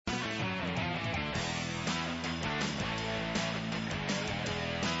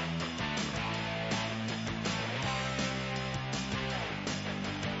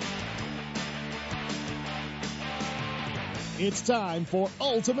It's time for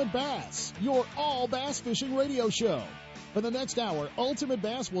Ultimate Bass, your all bass fishing radio show. For the next hour, Ultimate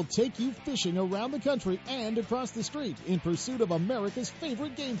Bass will take you fishing around the country and across the street in pursuit of America's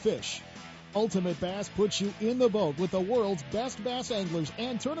favorite game fish. Ultimate Bass puts you in the boat with the world's best bass anglers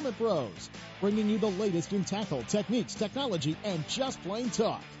and tournament pros, bringing you the latest in tackle, techniques, technology, and just plain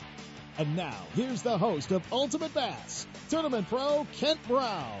talk. And now, here's the host of Ultimate Bass, Tournament Pro Kent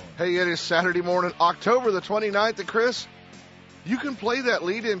Brown. Hey, it is Saturday morning, October the 29th, and Chris, you can play that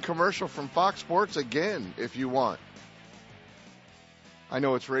lead-in commercial from Fox Sports again if you want. I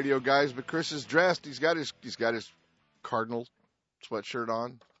know it's radio, guys, but Chris is dressed. He's got his Cardinal sweatshirt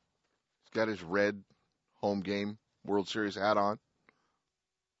on. He's got his red home game World Series hat on.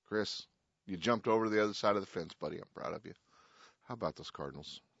 Chris, you jumped over to the other side of the fence, buddy. I'm proud of you. How about those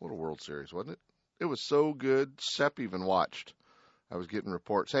Cardinals? What a World Series, wasn't it? It was so good. Sepp even watched. I was getting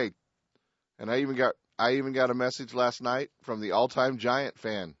reports. Hey, and I even got a message last night from the all-time Giant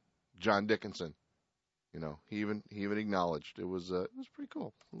fan, John Dickinson. You know, he even acknowledged it was pretty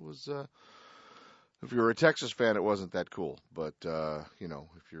cool. It was if you're a Texas fan, it wasn't that cool, but you know,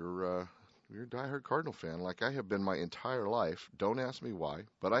 if you're a diehard Cardinal fan, like I have been my entire life, don't ask me why,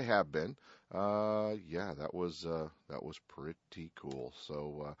 but I have been. Yeah, that was pretty cool.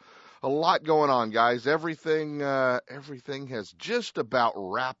 So a lot going on, guys. Everything has just about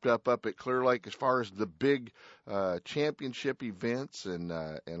wrapped up at Clear Lake as far as the big championship events and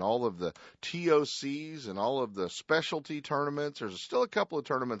all of the TOCs and all of the specialty tournaments. There's still a couple of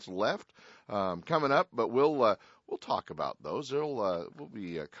tournaments left coming up, but we'll talk about those. We'll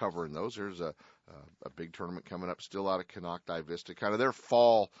be covering those. There's a big tournament coming up still out of Canocti Vista, kind of their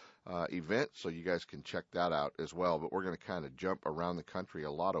fall event, so you guys can check that out as well. But we're going to kind of jump around the country.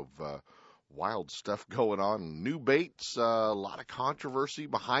 A lot of wild stuff going on. New baits, a lot of controversy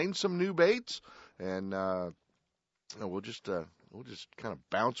behind some new baits, and we'll just kind of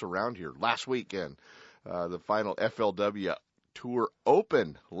bounce around here. Last weekend, the final FLW Tour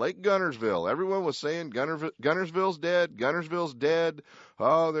Open, Lake Guntersville. Everyone was saying Guntersville's dead. Guntersville's dead.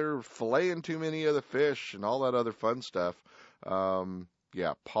 Oh, they're filleting too many of the fish and all that other fun stuff.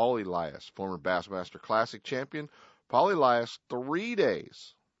 Yeah, Paul Elias, former Bassmaster Classic champion. Paul Elias, 4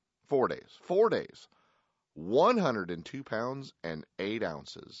 days, 102 pounds and 8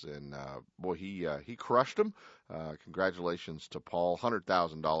 ounces. And, boy, he crushed them. Congratulations to Paul.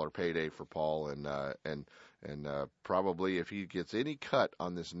 $100,000 payday for Paul. And probably if he gets any cut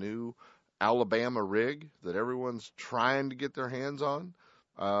on this new Alabama rig that everyone's trying to get their hands on,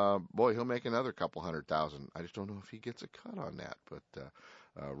 boy, he'll make another couple $100,000. I just don't know if he gets a cut on that. But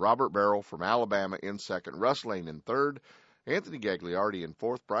Robert Barrell from Alabama in second, Russ Lane in third, Anthony Gagliardi in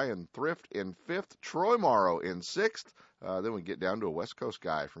fourth, Brian Thrift in fifth, Troy Morrow in sixth. Then we get down to a West Coast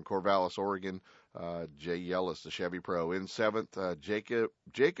guy from Corvallis, Oregon, Jay Yellis, the Chevy Pro, in seventh,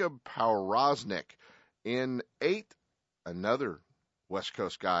 Jacob Powerosnik in eighth, another West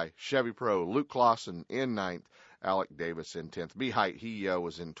Coast guy, Chevy Pro, Luke Clausen in ninth, Alec Davis in 10th. B-Height, he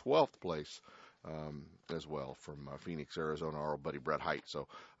was in 12th place as well from Phoenix, Arizona, our old buddy Brett Height. So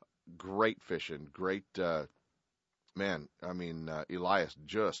great fishing, great, man, I mean, Elias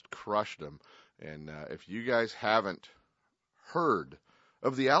just crushed him. And if you guys haven't heard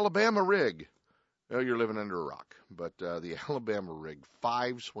of the Alabama rig, well, you're living under a rock. But the Alabama rig,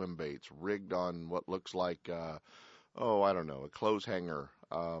 5 swim baits rigged on what looks like, I don't know, a clothes hanger,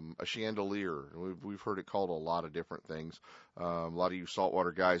 a chandelier. We've heard it called a lot of different things. A lot of you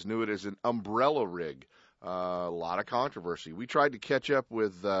saltwater guys knew it as an umbrella rig. A lot of controversy. We tried to catch up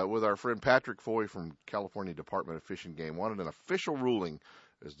with our friend Patrick Foy from California Department of Fish and Game. Wanted an official ruling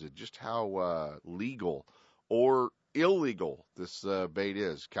as to just how legal or illegal this bait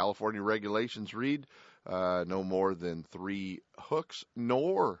is. California regulations read no more than 3 hooks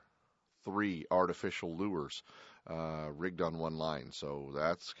nor 3 artificial lures rigged on one line. So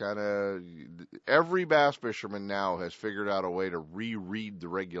that's kind of every bass fisherman now has figured out a way to reread the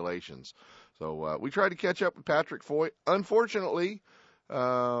regulations. So we tried to catch up with Patrick Foy. Unfortunately,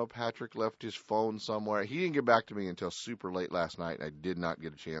 Patrick left his phone somewhere. He didn't get back to me until super late last night. I did not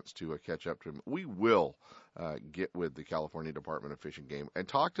get a chance to catch up to him. We will get with the California Department of Fish and Game and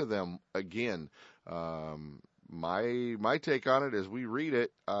talk to them again. My take on it as we read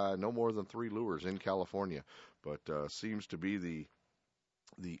it, no more than 3 lures in California, but seems to be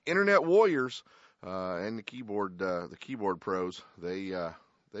the internet warriors and the keyboard pros.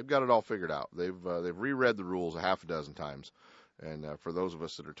 They've got it all figured out. They've reread the rules a half a dozen times, and for those of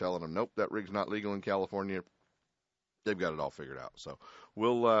us that are telling them, nope, that rig's not legal in California, they've got it all figured out. So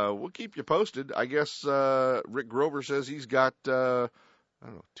we'll keep you posted. I guess Rick Grover says he's got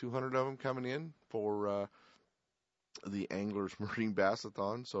 200 of them coming in for the Anglers Marine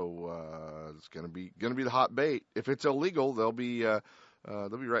Bassathon. So it's gonna be the hot bait. If it's illegal, they'll be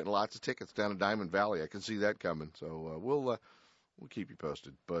writing lots of tickets down in Diamond Valley. I can see that coming. So we'll keep you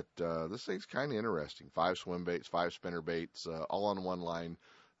posted. But this thing's kind of interesting. 5 swim baits, 5 spinner baits, all on one line.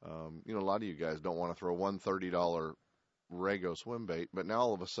 A lot of you guys don't want to throw one $30 Rego swim bait, but now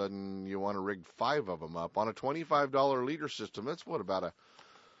all of a sudden you want to rig 5 of them up on a $25 leader system. That's what, about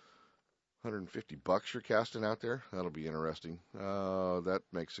 $150 you're casting out there? That'll be interesting. That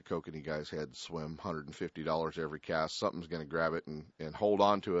makes the kokanee guy's head swim. $150 every cast. Something's going to grab it and hold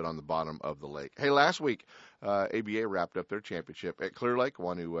on to it on the bottom of the lake. Hey, last week, ABA wrapped up their championship at Clear Lake. I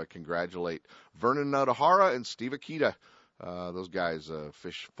want to congratulate Vernon Nadahara and Steve Akita. Those guys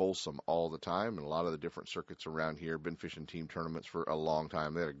fish Folsom all the time, and a lot of the different circuits around here. Been fishing team tournaments for a long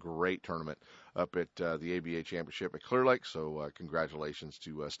time. They had a great tournament up at the ABA Championship at Clear Lake, so congratulations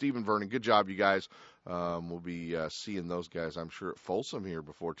to Steve and Vernon. Good job, you guys. We'll be seeing those guys, I'm sure, at Folsom here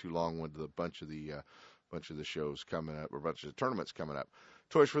before too long, with a bunch of the shows coming up, or a bunch of the tournaments coming up.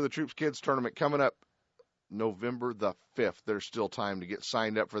 Toys for the Troops Kids tournament coming up November the 5th. There's still time to get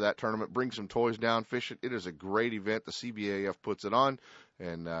signed up for that tournament. Bring some toys down, fish it. It is a great event. The CBAF puts it on.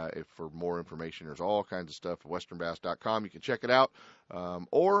 And if for more information, there's all kinds of stuff at westernbass.com. You can check it out.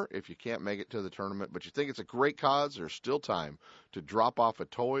 Or if you can't make it to the tournament, but you think it's a great cause, there's still time to drop off a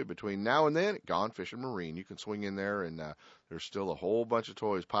toy between now and then at Gone Fishing Marine. You can swing in there, and there's still a whole bunch of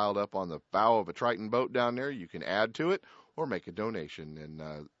toys piled up on the bow of a Triton boat down there. You can add to it or make a donation,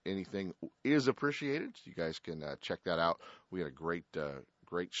 and anything is appreciated. You guys can check that out. We had a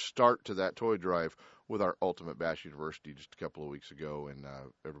great start to that toy drive with our Ultimate Bass University just a couple of weeks ago, and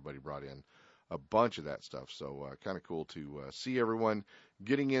everybody brought in a bunch of that stuff. So kind of cool to see everyone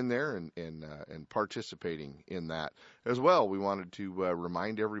getting in there and participating in that as well. We wanted to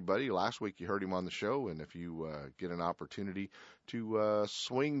remind everybody. Last week you heard him on the show, and if you get an opportunity to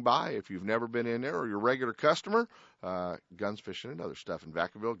swing by, if you've never been in there or you're a regular customer, Guns Fishing and other stuff in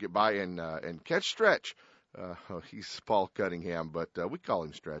Vacaville, get by and catch Stretch. He's Paul Cunningham, but we call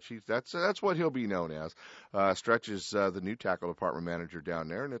him Stretch. That's what he'll be known as. Stretch is the new tackle department manager down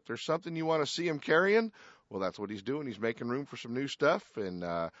there, and if there's something you want to see him carrying, well, that's what he's doing. He's making room for some new stuff, and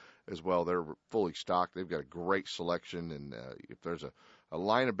as well, they're fully stocked. They've got a great selection, and if there's a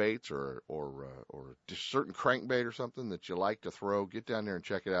line of baits or just certain crankbait or something that you like to throw, get down there and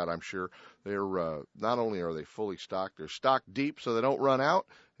check it out. I'm sure they're not only are they fully stocked, they're stocked deep so they don't run out,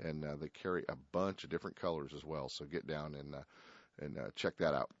 and they carry a bunch of different colors as well. So get down and check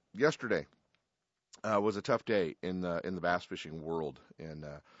that out. Yesterday was a tough day in the bass fishing world, and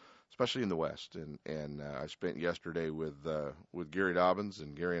especially in the West. And I spent yesterday with Gary Dobbins,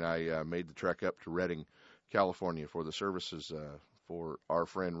 and Gary and I made the trek up to Redding, California, for the services for our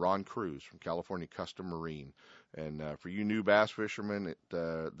friend Ron Cruz from California Custom Marine. And for you new bass fishermen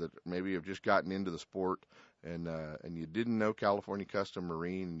that maybe have just gotten into the sport, and you didn't know California Custom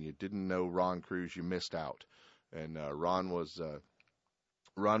Marine, and you didn't know Ron Cruz, you missed out. And Ron was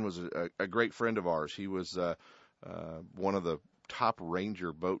a great friend of ours. He was one of the top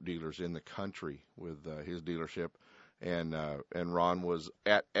Ranger boat dealers in the country with his dealership, and Ron was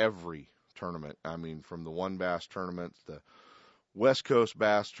at every tournament. I mean, from the one bass tournaments, the West Coast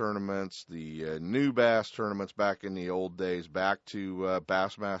bass tournaments, the new bass tournaments back in the old days, back to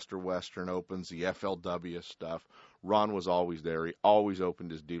Bassmaster Western Opens, the FLW stuff. Ron was always there. He always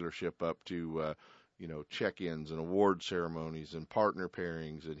opened his dealership up to check-ins and award ceremonies and partner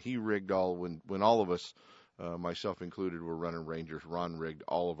pairings, and he rigged all when all of us, myself included, were running Rangers. Ron rigged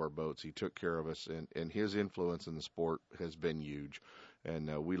all of our boats. He took care of us, and his influence in the sport has been huge.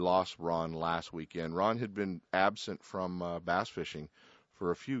 And we lost Ron last weekend. Ron had been absent from bass fishing for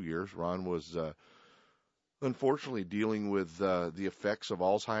a few years. Ron was unfortunately dealing with the effects of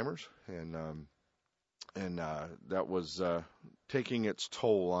Alzheimer's, and that was taking its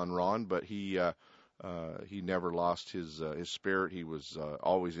toll on Ron. But he never lost his spirit. He was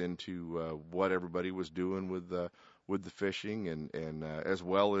always into what everybody was doing with the fishing, and as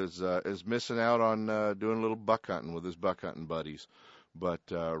well as missing out on doing a little buck hunting with his buck hunting buddies. But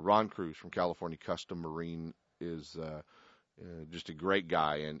Ron Cruz from California Custom Marine is just a great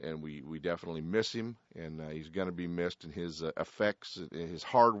guy, and we definitely miss him, and he's going to be missed. And his effects, his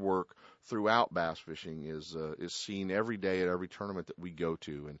hard work throughout bass fishing is seen every day at every tournament that we go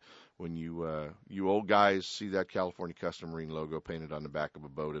to. And when you old guys see that California Custom Marine logo painted on the back of a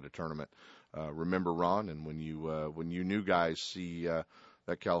boat at a tournament, remember Ron. And when you new guys see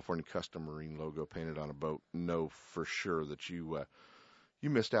that California Custom Marine logo painted on a boat, know for sure that you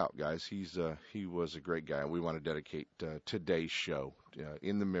missed out, guys. He was a great guy, and we want to dedicate today's show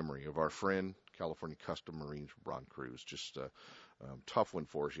in the memory of our friend, California Custom Marines Ron Cruz. Just a tough one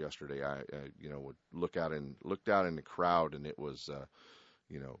for us yesterday. I would looked out in the crowd, and it was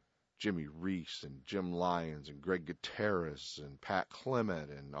Jimmy Reese and Jim Lyons and Greg Gutierrez and Pat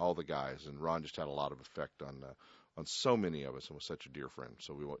Clement and all the guys. And Ron just had a lot of effect on so many of us and was such a dear friend.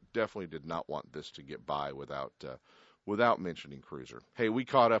 So we definitely did not want this to get by without mentioning Cruiser. Hey, we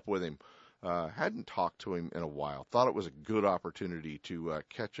caught up with him. Hadn't talked to him in a while. Thought it was a good opportunity to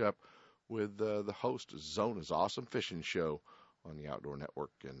catch up with the host of Zona's awesome fishing show on the Outdoor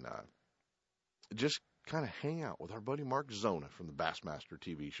Network and just kind of hang out with our buddy Mark Zona from the Bassmaster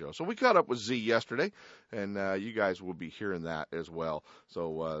TV show. So we caught up with Z yesterday, and you guys will be hearing that as well.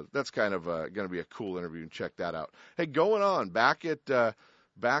 So that's kind of going to be a cool interview, and check that out. Hey, going on, back at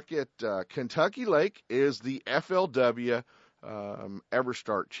Kentucky Lake is the FLW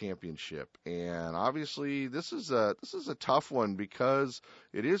EverStart Championship, and obviously this is a tough one because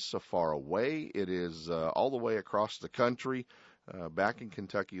it is so far away. It is all the way across the country, back in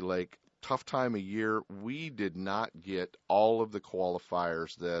Kentucky Lake. Tough time of year. We did not get all of the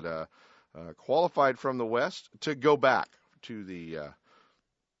qualifiers that qualified from the West to go back to the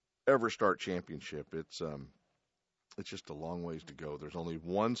EverStart Championship. It's just a long ways to go. There's only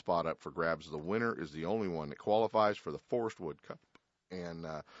one spot up for grabs. The winner is the only one that qualifies for the Forest Wood Cup. And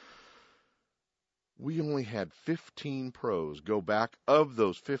we only had 15 pros go back. Of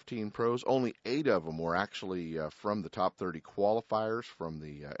those 15 pros, only 8 of them were actually from the top 30 qualifiers from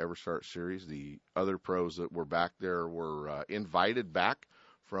the EverStart series. The other pros that were back there were invited back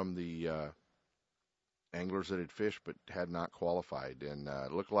from the anglers that had fished but had not qualified. And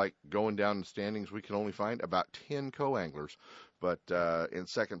it looked like going down the standings, we can only find about 10 co-anglers. But in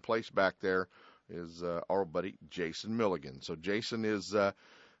second place back there is our buddy Jason Milligan. So Jason is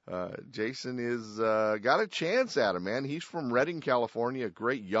got a chance at him, man. He's from Redding, California, a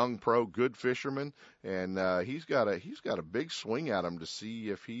great young pro, good fisherman, and he's got a big swing at him to see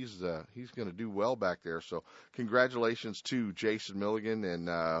if he's going to do well back there. So congratulations to Jason Milligan,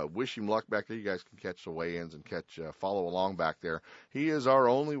 and wish him luck back there. You guys can catch the weigh-ins and follow along back there. He is our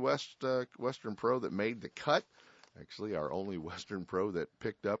only Western pro that made the cut. Actually, our only Western pro that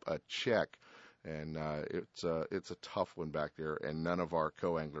picked up a check. And it's a tough one back there, and none of our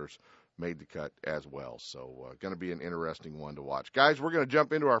co-anglers made the cut as well. So going to be an interesting one to watch. Guys, we're going to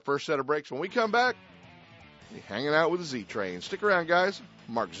jump into our first set of breaks. When we come back, we'll be hanging out with the Z-Train. Stick around, guys.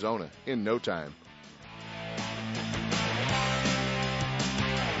 Mark Zona in no time.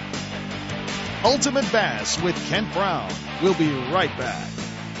 Ultimate Bass with Kent Brown. We'll be right back.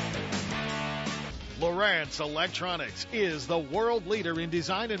 Lowrance Electronics is the world leader in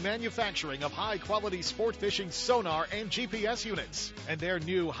design and manufacturing of high-quality sport fishing sonar and GPS units. And their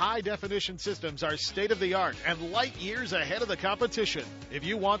new high-definition systems are state-of-the-art and light years ahead of the competition. If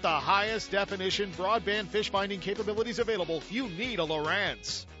you want the highest definition broadband fish finding capabilities available, you need a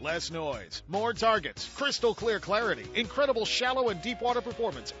Lowrance. Less noise, more targets, crystal clear clarity, incredible shallow and deep water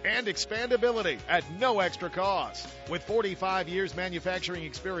performance, and expandability at no extra cost. With 45 years manufacturing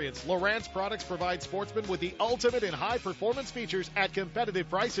experience, Lowrance products provide sportsmen with the ultimate in high-performance features at competitive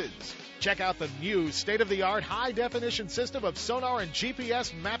prices. Check out the new state-of-the-art high-definition system of sonar and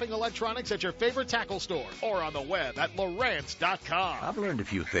GPS mapping electronics at your favorite tackle store or on the web at Lowrance.com. I've learned a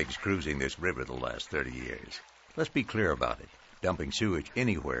few things cruising this river the last 30 years. Let's be clear about it. Dumping sewage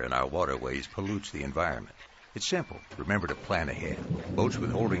anywhere in our waterways pollutes the environment. It's simple. Remember to plan ahead. Boats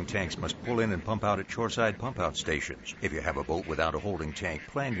with holding tanks must pull in and pump out at shoreside pump-out stations. If you have a boat without a holding tank,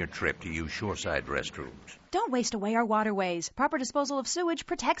 plan your trip to use shoreside restrooms. Don't waste away our waterways. Proper disposal of sewage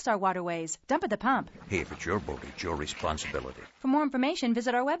protects our waterways. Dump at the pump. Hey, if it's your boat, it's your responsibility. For more information,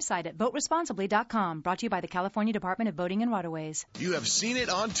 visit our website at boatresponsibly.com. Brought to you by the California Department of Boating and Waterways. You have seen it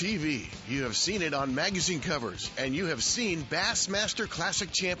on TV. You have seen it on magazine covers. And you have seen Bassmaster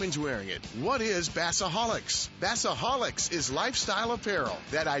Classic champions wearing it. What is Bassaholics? Bassaholics is lifestyle apparel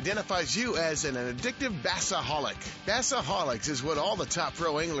that identifies you as an addictive bassaholic. Bassaholics is what all the top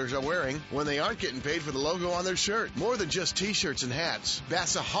pro anglers are wearing when they aren't getting paid for the logo on their shirt. More than just t-shirts and hats,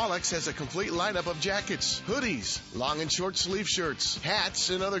 Bassaholics has a complete lineup of jackets, hoodies, long and short sleeve shirts,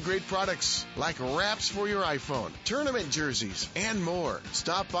 hats, and other great products like wraps for your iPhone, tournament jerseys, and more.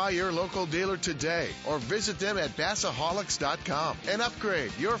 Stop by your local dealer today or visit them at Bassaholics.com and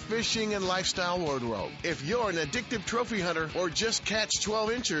upgrade your fishing and lifestyle wardrobe. If you're an addictive trophy hunter or just catch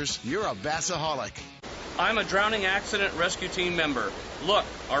 12 inchers, you're a Bassaholic. I'm a drowning accident rescue team member. Look,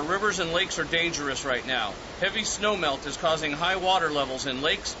 our rivers and lakes are dangerous right now. Heavy snowmelt is causing high water levels in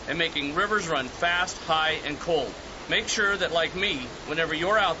lakes and making rivers run fast, high, and cold. Make sure that, like me, whenever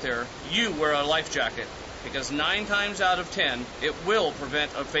you're out there, you wear a life jacket. because 9 times out of 10, it will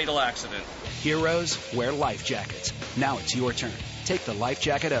prevent a fatal accident. Heroes wear life jackets. Now it's your turn. Take the life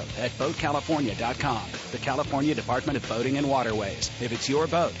jacket oath at BoatCalifornia.com. The California Department of Boating and Waterways. If it's your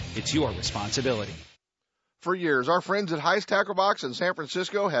boat, it's your responsibility. For years, our friends at High's Tackle Box in San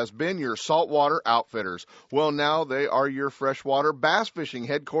Francisco has been your saltwater outfitters. Well, now they are your freshwater bass fishing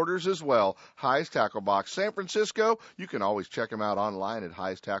headquarters as well. High's Tackle Box, San Francisco. You can always check them out online at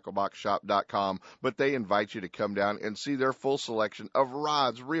highstackleboxshop.com, but they invite you to come down and see their full selection of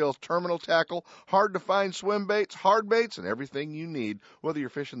rods, reels, terminal tackle, hard-to-find swim baits, hard baits, and everything you need, whether you're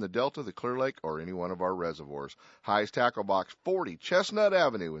fishing the Delta, the Clear Lake, or any one of our reservoirs. High's Tackle Box, 40 Chestnut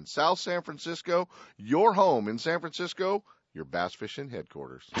Avenue in South San Francisco, your home in San Francisco, your bass fishing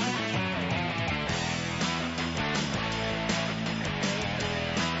headquarters.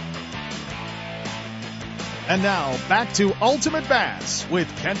 And now back to Ultimate Bass with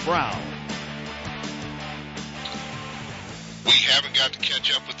Kent Brown. We haven't got to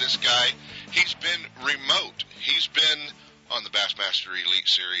catch up with this guy. He's been remote. He's been on the Bassmaster Elite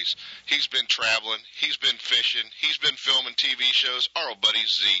Series. He's been traveling. He's been fishing. He's been filming TV shows. Our old buddy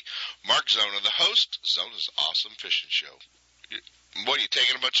Z, Mark Zona, the host, Zona's Awesome Fishing Show. What, are you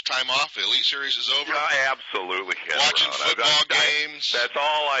taking a bunch of time off? The Elite Series is over? Yeah, absolutely. Watching football games? That's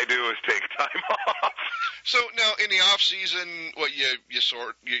all I do is take time off. So now in the off season, what you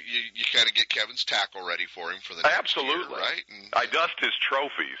kind of get Kevin's tackle ready for him for the next year, right? And, I dust his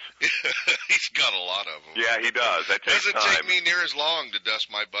trophies. He's got a lot of them. Yeah, he does. That takes Doesn't time. take me near as long to dust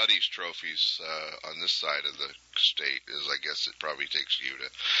my buddy's trophies on this side of the state as I guess it probably takes you to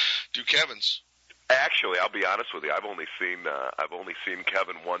do Kevin's. Actually, I'll be honest with you. I've only seen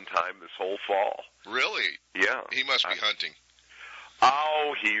Kevin one time this whole fall. Really? Yeah. He must be hunting.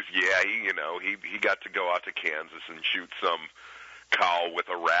 Oh, he got to go out to Kansas and shoot some cow with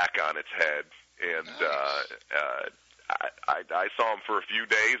a rack on its head, and nice. I saw him for a few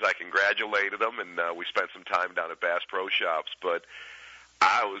days. I congratulated him, and we spent some time down at Bass Pro Shops. But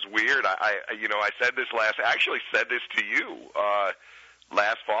I was weird. I said this to you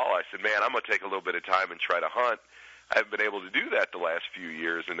last fall. I said, man, I'm going to take a little bit of time and try to hunt. I haven't been able to do that the last few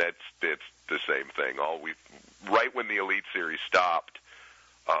years, and it's the same thing. Right when the Elite Series stopped,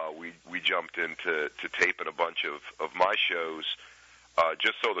 we jumped into taping a bunch of my shows,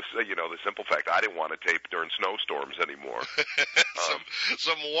 just so the simple fact I didn't want to tape during snowstorms anymore.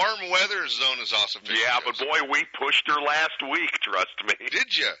 Some warm weather Zona's Awesome Fishing Yeah, shows. but boy, we pushed her last week. Trust me.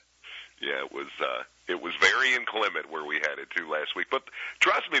 Did you? Yeah, it was very inclement where we headed to last week. But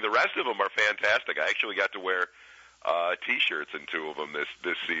trust me, the rest of them are fantastic. I actually got to wear T-shirts in 2 of them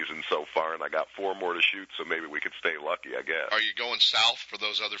this season so far, and I got 4 more to shoot, so maybe we could stay lucky, I guess. Are you going south for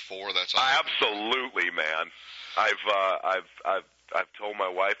those other 4? That's all. Absolutely, man. I've told my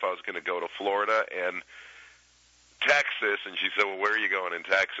wife I was going to go to Florida and Texas, and she said, "Well, where are you going in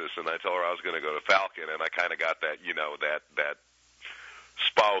Texas?" And I told her I was going to go to Falcon, and I kind of got that that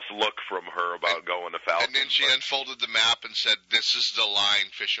spouse look from her about going to Falcon. And then she unfolded the map and said, "This is the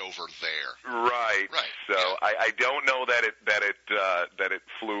line. Fish over there." Right. So yeah. I don't know that it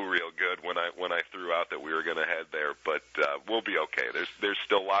flew real good when I threw out that we were going to head there, but we'll be okay. There's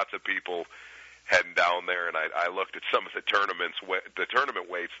still lots of people heading down there, and I looked at some of the tournament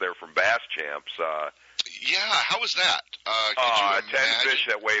weights there from Bass Champs. Yeah, how was that? 10 fish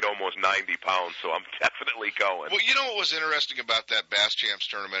that weighed almost 90 pounds, so I'm definitely going. Well, you know what was interesting about that Bass Champs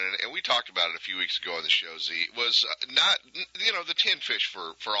tournament, and we talked about it a few weeks ago on the show, Z, was not, the 10 fish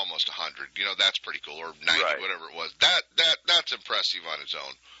for almost 100. That's pretty cool, or 90, right. Whatever it was. That's impressive on its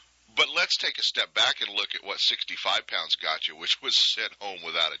own. But let's take a step back and look at what 65 pounds got you, which was sent home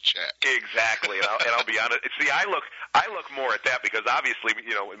without a check. Exactly, and I'll be honest. See, I look more at that because obviously,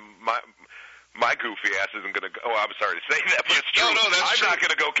 my goofy ass isn't going to go. Oh, I'm sorry to say that, but it's true. No, that's true. I'm not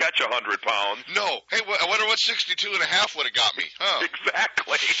going to go catch 100 pounds. No. Hey, I wonder what 62 and a half would have got me. Huh?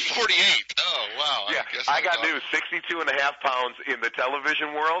 Exactly. 48. Oh, wow. Yeah, I got news. 62 and a half pounds in the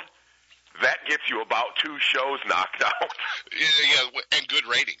television world, that gets you about 2 shows knocked out. Yeah, and good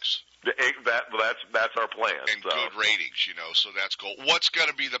ratings. That's our plan. And good ratings, so that's cool. What's going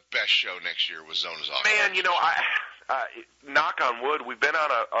to be the best show next year with Zona's Awesome? Man, knock on wood, we've been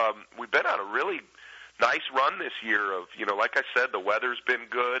on a really nice run this year of, like I said, the weather's been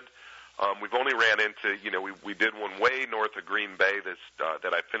good. We've only ran into, we did one way north of Green Bay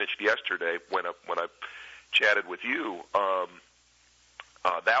that I finished yesterday when I chatted with you.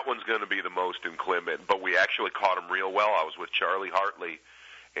 That one's going to be the most inclement, but we actually caught him real well. I was with Charlie Hartley,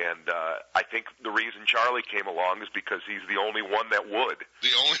 and I think the reason Charlie came along is because he's the only one that would.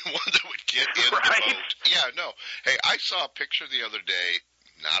 The only one that would get in right? the boat. Yeah, no. Hey, I saw a picture the other day,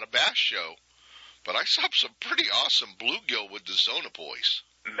 not a bass show, But I saw some pretty awesome bluegill with the Zona boys.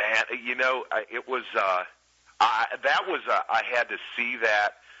 Man, it was I had to see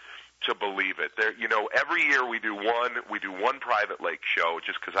that to believe it. There, every year we do one private lake show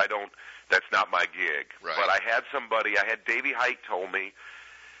just because that's not my gig. Right. But I had Davey Height told me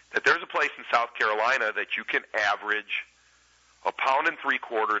that there's a place in South Carolina that you can average 1.75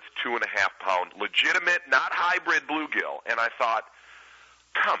 pounds, 2.5 pound, legitimate, not hybrid bluegill. And I thought,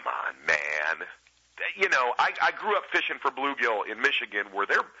 come on, man. I grew up fishing for bluegill in Michigan where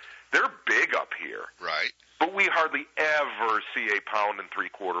they're big up here. Right. But we hardly ever see 1.75 pound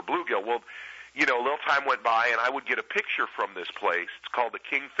bluegill. Well, a little time went by, and I would get a picture from this place. It's called the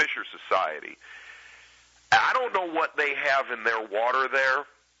Kingfisher Society. I don't know what they have in their water there,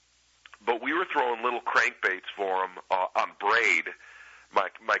 but we were throwing little crankbaits for them on braid.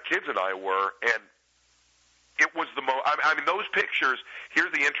 My kids and I were, and it was the most. I mean, those pictures.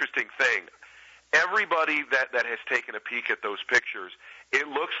 Here's the interesting thing. Everybody that has taken a peek at those pictures, it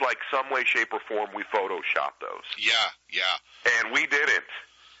looks like some way, shape, or form we photoshopped those. Yeah. And we didn't.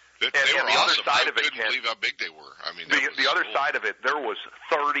 They were the awesome. Other side I of it, couldn't believe how big they were. I mean, the other side of it, there was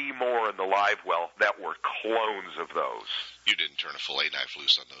 30 more in the live well that were clones of those. You didn't turn a fillet knife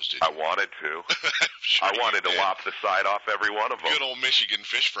loose on those, did you? I wanted to. Sure I wanted to lop the side off every one of them. Good old Michigan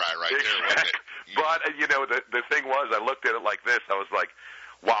fish fry right there, wasn't it? But, the thing was, I looked at it like this. I was like,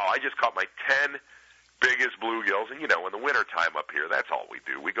 wow, I just caught my 10 biggest bluegills. And, in the wintertime up here, that's all we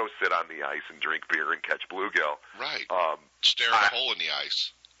do. We go sit on the ice and drink beer and catch bluegill. Right. Stare at a hole in the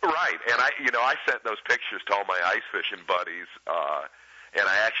ice. Right. And I sent those pictures to all my ice fishing buddies, and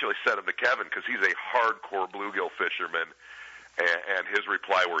I actually sent them to Kevin because he's a hardcore bluegill fisherman. And his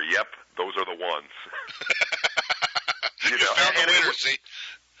reply were, "Yep, those are the ones." You found the winner, see?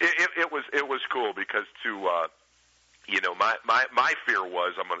 It was cool because my fear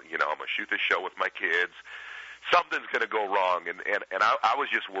was I'm gonna shoot this show with my kids. Something's gonna go wrong, and I was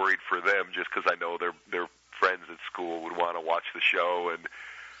just worried for them just because I know their friends at school would want to watch the show. And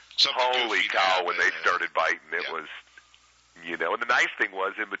holy cow, when they started biting, it was. And the nice thing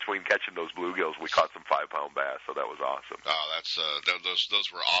was, in between catching those bluegills, we caught some 5-pound bass, so that was awesome. Oh, that's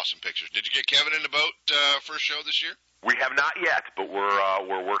those were awesome pictures. Did you get Kevin in the boat for a show this year? We have not yet, but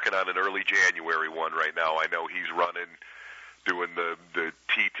we're working on an early January one right now. I know he's doing the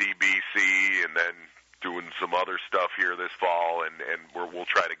TTBC, and then doing some other stuff here this fall, and we'll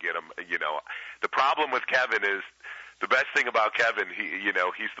try to get him. The problem with Kevin is. The best thing about Kevin, he's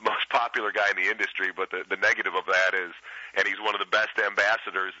the most popular guy in the industry, but the negative of that is, and he's one of the best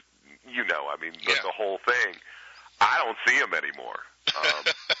ambassadors, the whole thing. I don't see him anymore.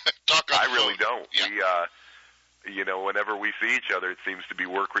 I really don't. Yeah. Whenever we see each other, it seems to be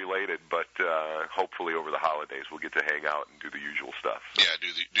work related, but hopefully over the holidays we'll get to hang out and do the usual stuff. Yeah, do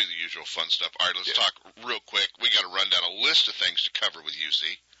the usual fun stuff. All right, let's talk real quick. We got to run down a list of things to cover with you,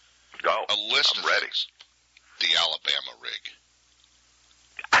 see? Go. A list I'm of ready. things. The Alabama rig.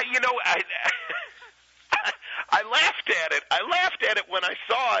 I laughed at it. I laughed at it when I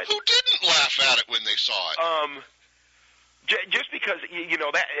saw it. Who didn't laugh at it when they saw it? Just because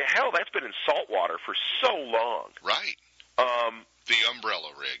that's been in saltwater for so long. Right. The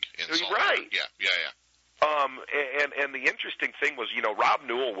umbrella rig in saltwater. Right. Yeah. And the interesting thing was, Rob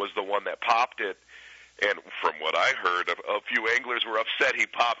Newell was the one that popped it. And from what I heard, a few anglers were upset he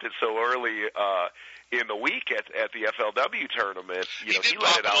popped it so early in the week at the FLW tournament. He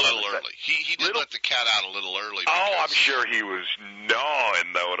let it out a little early. He did let the cat out a little early. Oh, I'm sure he was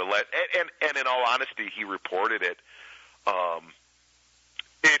gnawing, though, to let. And in all honesty, he reported it.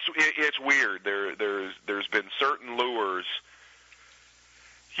 It's weird. There's been certain lures.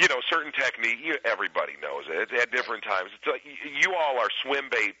 Certain technique. Everybody knows it at different times. It's like, you all are swim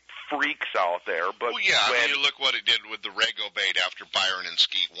bait freaks out there, but you look what it did with the Rego bait after Byron and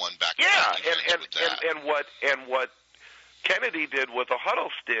Skeet won back. And what Kennedy did with the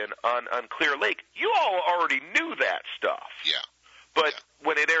Huddleston on Clear Lake, you all already knew that stuff. Yeah. But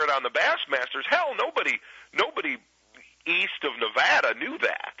when it aired on the Bassmasters, hell, nobody east of Nevada knew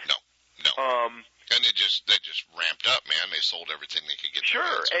that. No. And they just ramped up, man. They sold everything they could get.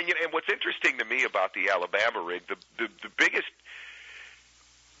 Sure, and what's interesting to me about the Alabama rig, the biggest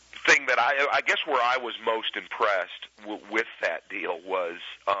thing that I guess where I was most impressed with that deal was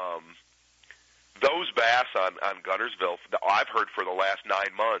those bass on Guntersville. I've heard for the last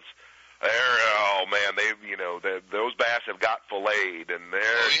 9 months. Those bass have got filleted, and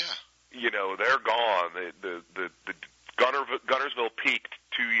they're gone. The Guntersville peaked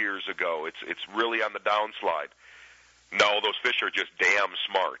 2 years ago. It's really on the downslide. No, those fish are just damn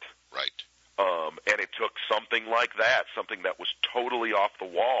smart. Right. And it took something like that, something that was totally off the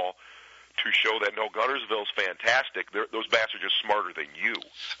wall, to show that no, Guntersville's fantastic. Those bass are just smarter than you.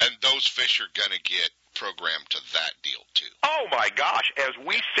 And those fish are going to get programmed to that deal too. Oh my gosh, as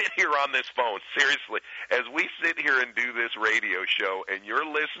we sit here on this phone, seriously, as we sit here and do this radio show and your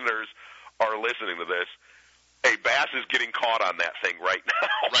listeners are listening to this, a bass is getting caught on that thing right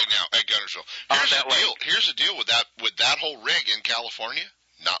now. Right now at Guntersville. Here's the deal with that whole rig in California,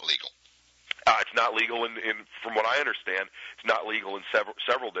 not legal. It's not legal in from what I understand, it's not legal in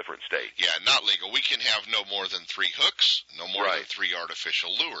several different states. Yeah, not legal. We can have no more than 3 hooks, no more than 3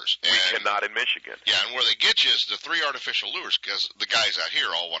 artificial lures. We cannot in Michigan. Yeah, and where they get you is the 3 artificial lures, because the guys out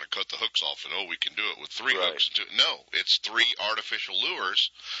here all want to cut the hooks off, and we can do it with 3 hooks. No, it's 3 artificial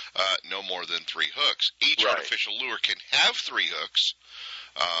lures, no more than 3 hooks. Each artificial lure can have 3 hooks.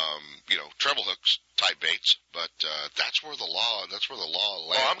 Treble hooks type baits, but that's where the law lands.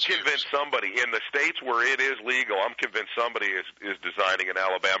 Well, I'm convinced somebody in the states where it is legal, I'm convinced somebody is designing an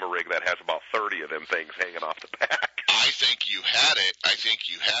Alabama rig that has about 30 of them things hanging off the back. I think you had it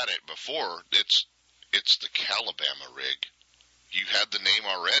before. It's the Calabama rig. You had the name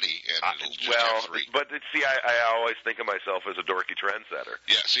already, and it'll just have 3. But see, I always think of myself as a dorky trendsetter.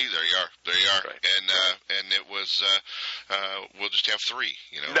 Yeah, see, there you are. Right. And it was, we'll just have 3.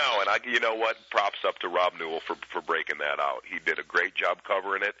 No, and you know what? Props up to Rob Newell for breaking that out. He did a great job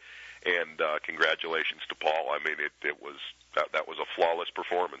covering it, and congratulations to Paul. I mean, it was that was a flawless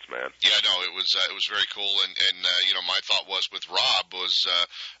performance, man. Yeah, no, it was very cool, and my thought was with Rob was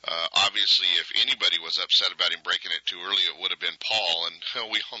obviously if anybody was upset about him breaking it too early, it would have been Paul, and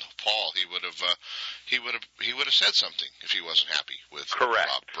we all know Paul. He would have said something if he wasn't happy with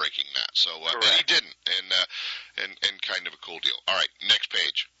Rob breaking that. So and he didn't, and kind of a cool deal. All right, next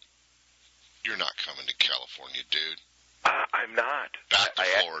page. You're not coming to California, dude. I'm not. Back to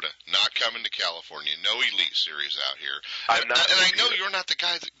Florida. Not coming to California. No Elite Series out here. I'm not. And I know you're not the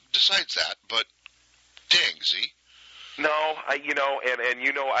guy that decides that, but dang, Z. No,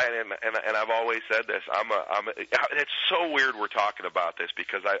 and I've always said this. It's so weird we're talking about this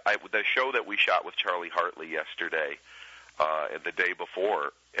because the show that we shot with Charlie Hartley yesterday, and the day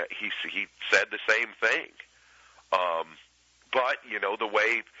before, he said the same thing. But the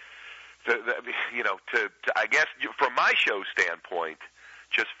way. I guess from my show standpoint,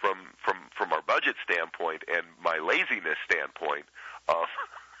 just from our budget standpoint and my laziness standpoint,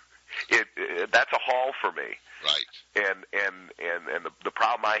 that's a haul for me. Right. And the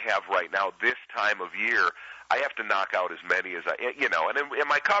problem I have right now, this time of year, I have to knock out as many as and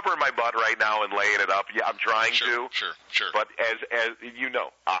am I covering my butt right now and laying it up? Yeah, I'm trying to. Sure. But as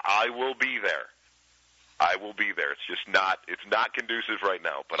I will be there. I will be there. It's just not conducive right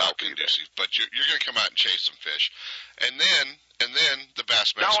now, but I'll be there. But you're going to come out and chase some fish. And then the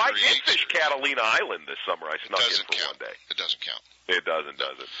Bassmaster. Now, I did fish Catalina Island this summer. I snuck in for one day. It doesn't count. It doesn't,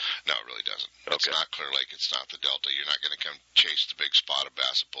 does it? No, it really doesn't. Okay. It's not Clear Lake. It's not the Delta. You're not going to come chase the big spot of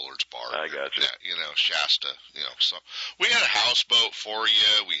bass at Bullard's Bar. I got you. Shasta. So we had a houseboat for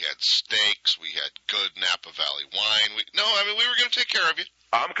you. We had steaks. We had good Napa Valley wine. We were going to take care of you.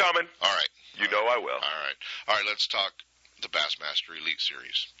 I'm coming. All right. You know I will. All right, let's talk the Bassmaster Elite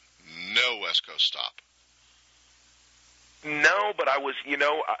Series. No West Coast stop. No, but I was,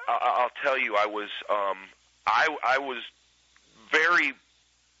 I'll tell you, I was very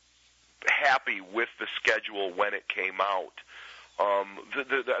happy with the schedule when it came out.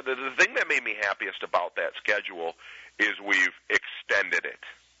 The thing that made me happiest about that schedule is we've extended it.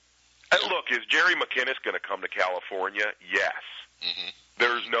 And look, is Jerry McInnes going to come to California? Yes. Mm-hmm.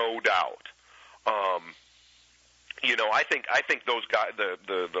 There's no doubt. I think those guys,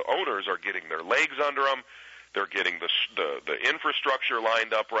 the owners are getting their legs under them. They're getting the infrastructure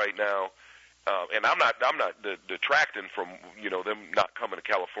lined up right now. And I'm not detracting from them not coming to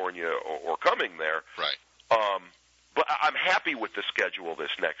California or coming there. Right. But I'm happy with the schedule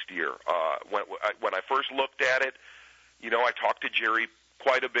this next year. When I first looked at it, I talked to Jerry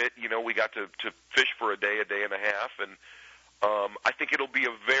quite a bit. We got to fish for a day and a half, and I think it'll be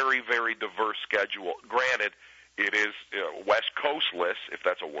a very, very diverse schedule. Granted, it is West Coastless, if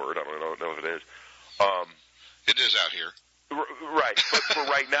that's a word. I don't know if it is. It is out here. Right, but for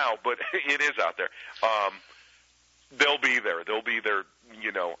right now, but it is out there. They'll be there.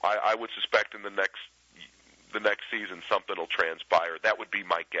 I would suspect in the next season something will transpire. That would be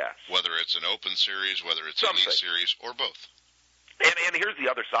my guess. Whether it's an open series, whether it's an Elite Series, or both. And here's the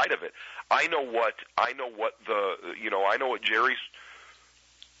other side of it. I know what Jerry's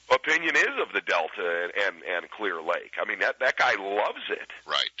opinion is of the Delta and Clear Lake. I mean, that guy loves it.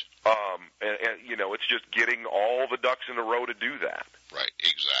 Right. And it's just getting all the ducks in a row to do that. Right.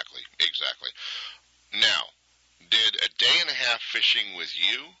 Exactly. Now, did a day and a half fishing with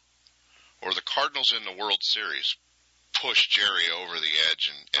you or the Cardinals in the World Series push Jerry over the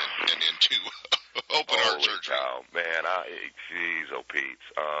edge and into open heart surgery. Cow, man, jeez, oh Pete.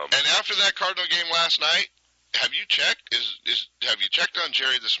 And after that Cardinal game last night, have you checked? Have you checked on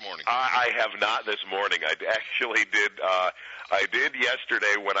Jerry this morning? I have not this morning. I actually did. I did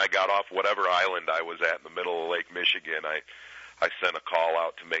yesterday when I got off whatever island I was at in the middle of Lake Michigan. I sent a call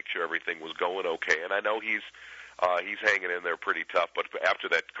out to make sure everything was going okay, and I know he's hanging in there pretty tough. But after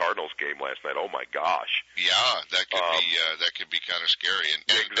that Cardinals game last night, oh my gosh! Yeah, that could be kind of scary. And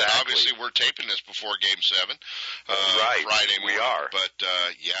exactly. And obviously, we're taping this before Game 7, right? Friday morning. We are. But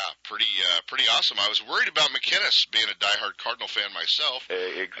yeah, pretty awesome. I was worried about McInnes, being a diehard Cardinal fan myself.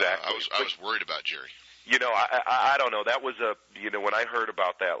 Exactly. I was worried about Jerry. You know, I don't know. That was when I heard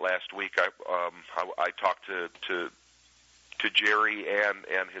about that last week, I talked to Jerry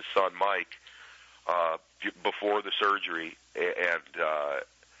and his son Mike before the surgery, and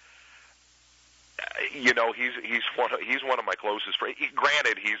you know, he's one of my closest friends.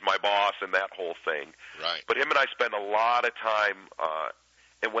 Granted, he's my boss and that whole thing, right? But him and I spend a lot of time,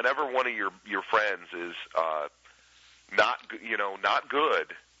 and whenever one of your friends is not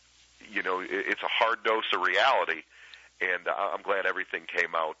good, you know, it's a hard dose of reality. And I'm glad everything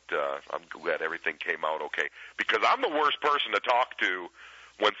came out. Okay, because I'm the worst person to talk to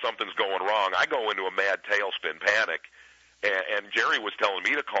when something's going wrong. I go into a mad tailspin panic, and Jerry was telling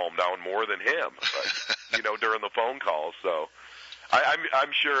me to calm down more than him, you know, during the phone calls. So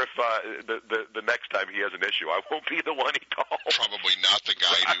I'm sure if the next time he has an issue, I won't be the one he calls. Probably not the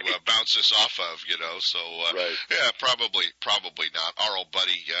guy to bounce this off of, you know. So right. Yeah, probably not. Our old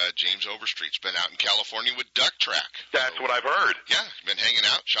buddy James Overstreet's been out in California with duck track. That's what I've heard. Yeah, been hanging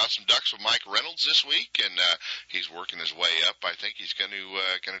out, shot some ducks with Mike Reynolds this week, and he's working his way up. I think he's going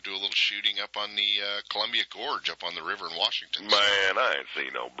to do a little shooting up on the Columbia Gorge up on the river in Washington. Man, I ain't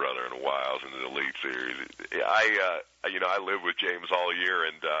seen no brother in a while in the Elite Series. I live with James all year,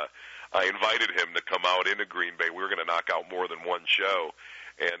 and I invited him to come out into Green Bay. We were going to knock out more than one show,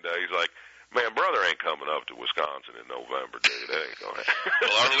 and he's like, "Man, brother ain't coming up to Wisconsin in November, dude. That ain't going to happen."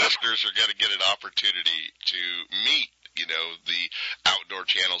 Well, our listeners are going to get an opportunity to meet, you know, the Outdoor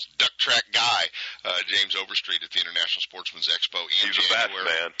Channel's duck track guy, James Overstreet, at the International Sportsman's Expo in He's January the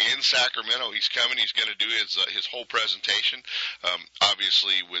best, man. in Sacramento. He's coming. He's going to do his whole presentation.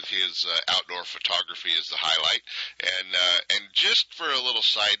 Obviously, with his outdoor photography as the highlight. And just for a little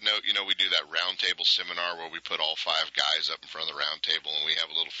side note, you know, we do that roundtable seminar where we put all 5 guys up in front of the round table and we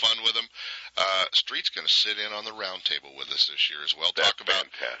have a little fun with them. Street's going to sit in on the round table with us this year as well. That's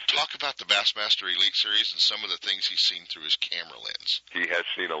Talk about the Bassmaster Elite Series and some of the things he's seen through his camera lens. He has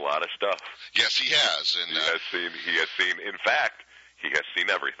seen a lot of stuff. Yes, he has. And he has seen. In fact, he has seen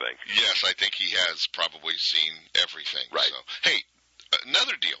everything. Yes, I think he has probably seen everything. Right. So, hey,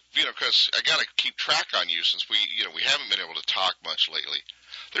 another deal, you know, because I got to keep track on you since we haven't been able to talk much lately.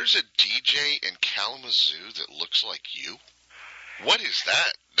 There's a DJ in Kalamazoo that looks like you. What is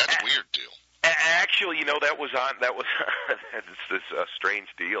that? That's weird, too. Actually, you know, that was it's this strange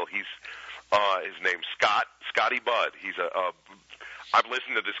deal. He's his name's Scotty Budd. I've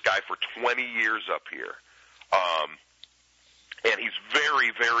listened to this guy for 20 years up here. And he's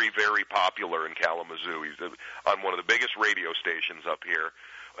very, very, very popular in Kalamazoo. He's on one of the biggest radio stations up here.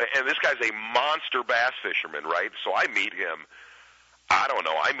 And this guy's a monster bass fisherman, right? So I meet him,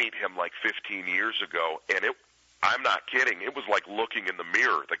 like 15 years ago, and I'm not kidding, it was like looking in the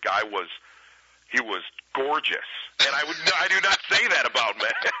mirror. The guy was gorgeous. And I do not say that about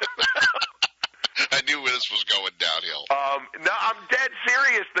men. I knew this was going downhill. No, I'm dead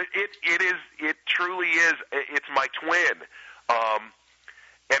serious. It truly is. It's my twin.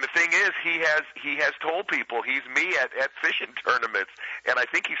 And the thing is, he has told people he's me at fishing tournaments, and I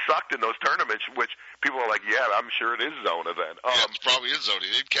think he sucked in those tournaments, which people are like, yeah, I'm sure it is Zona then. Yeah, it probably is Zona.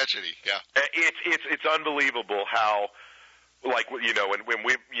 He didn't catch any. Yeah. It's unbelievable how, like, you know, and when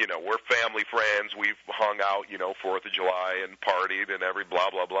we're family friends, we've hung out, you know, 4th of July and partied and every blah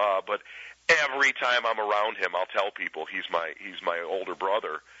blah blah. But every time I'm around him, I'll tell people he's my older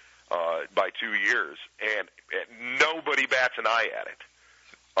brother by 2 years, and nobody bats an eye at it.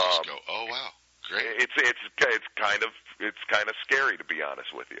 Just go, oh wow, great. It's kind of scary, to be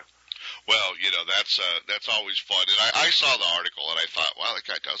honest with you. Well, you know, that's always fun. And I saw the article and I thought, wow, that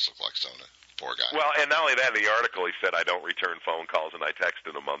guy does look like Zona. Poor guy. Well, and not only that, in the article he said, I don't return phone calls, and I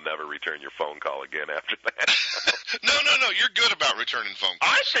texted him, I'll never return your phone call again after that. No, you're good about returning phone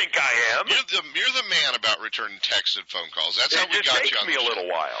calls. I think I am. You're the man about returning texts and phone calls. That's how we got you on the show. It takes me a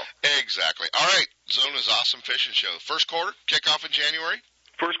little while. Exactly. All right, Zona's Awesome Fishing Show. First quarter, kickoff in January?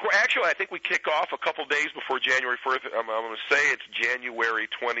 First quarter. Actually, I think we kick off a couple days before January 1st. I'm going to say it's January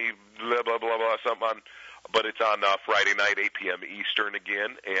 20, blah, blah, blah, blah, something on, but it's on Friday night, 8 p.m. Eastern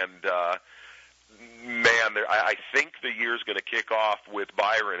again. And, man, I think the year's going to kick off with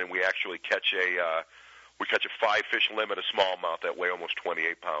Byron, and we actually catch a 5-fish limit of smallmouth that weigh almost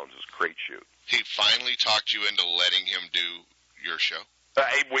 28 pounds. It's a great shoot. He finally talked you into letting him do your show?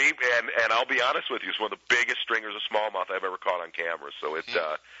 And I'll be honest with you, it's one of the biggest stringers of smallmouth I've ever caught on camera. So it's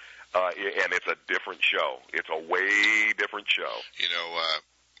and it's a different show. It's a way different show. You know,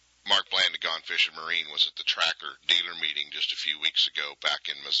 Mark Bland of Gone Fishing Marine was at the Tracker dealer meeting just a few weeks ago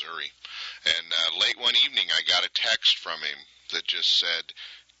back in Missouri, and late one evening I got a text from him that just said,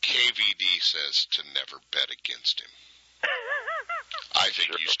 "KVD says to never bet against him." I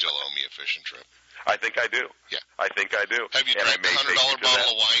think you still owe me a fishing trip. I think I do. Yeah. I think I do. Have you drank the $100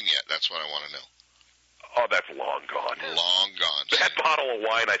 bottle of wine yet? That's what I want to know. Oh, that's long gone. Long gone. That bottle of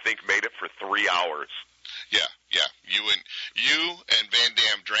wine, I think, made it for 3 hours. Yeah. You and Van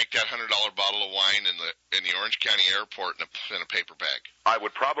Dam drank that $100 bottle of wine in the Orange County Airport in a paper bag. I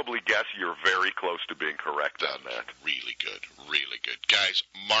would probably guess you're very close to being correct on that. Really good, really good. Guys,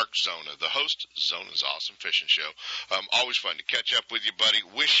 Mark Zona, the host, Zona's Awesome Fishing Show. Always fun to catch up with you, buddy.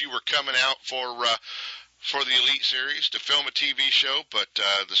 Wish you were coming out for the Elite Series to film a TV show, but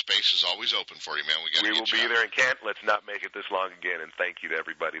the space is always open for you, man. We will be there in Kent. Let's not make it this long again, and thank you to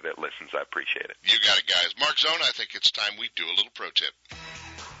everybody that listens. I appreciate it. You got it, guys. Mark Zona, I think it's time we do a little pro tip.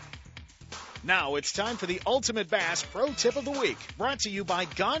 Now it's time for the Ultimate Bass Pro Tip of the Week, brought to you by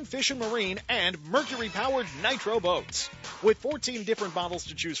Gone Fishing Marine and Mercury-powered Nitro boats. With 14 different models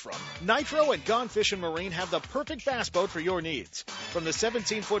to choose from, Nitro and Gone Fishing Marine have the perfect bass boat for your needs. From the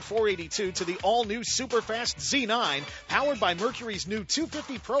 17-foot 482 to the all-new super-fast Z9, powered by Mercury's new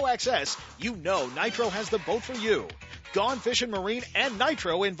 250 Pro XS, you know Nitro has the boat for you. Gone Fishing Marine and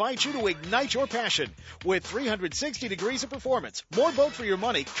Nitro invite you to ignite your passion with 360 degrees of performance, more boat for your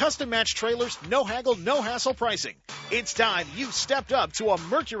money, custom-matched trailers, no haggle, no hassle pricing. It's time you stepped up to a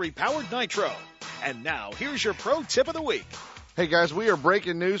Mercury-powered Nitro. And now, here's your pro tip of the week. Hey, guys, we are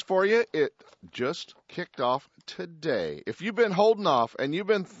breaking news for you. It just kicked off today. If you've been holding off and you've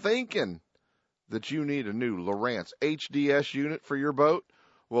been thinking that you need a new Lowrance HDS unit for your boat,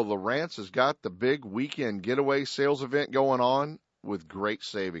 well, Lowrance has got the big weekend getaway sales event going on with great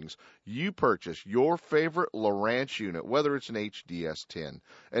savings. You purchase your favorite Lowrance unit, whether it's an HDS 10,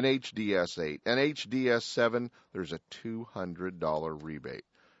 an HDS 8, an HDS 7, there's a $200 rebate.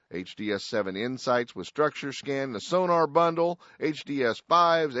 HDS 7 Insights with structure scan, the sonar bundle, HDS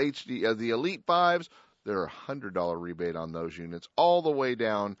 5s, the Elite 5s, there are a $100 rebate on those units, all the way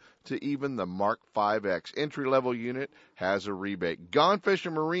down to even the Mark 5X entry-level unit has a rebate. Gone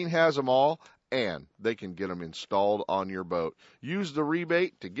Fishing Marine has them all, and they can get them installed on your boat. Use the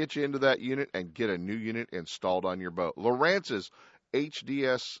rebate to get you into that unit and get a new unit installed on your boat. Lowrance's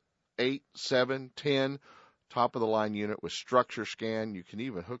HDS 8, 7, 10, top-of-the-line unit with structure scan. You can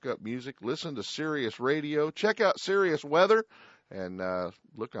even hook up music, listen to Sirius Radio, check out Sirius Weather, and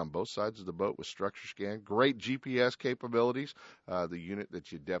look on both sides of the boat with structure scan. Great GPS capabilities, the unit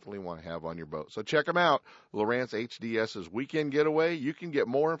that you definitely want to have on your boat. So check them out. Lowrance HDS's Weekend Getaway. You can get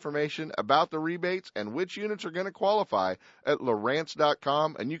more information about the rebates and which units are going to qualify at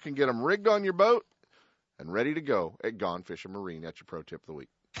Lowrance.com, and you can get them rigged on your boat and ready to go at Gone Fishing Marine. That's your pro tip of the week.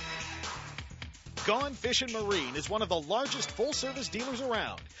 Gone Fishing Marine is one of the largest full-service dealers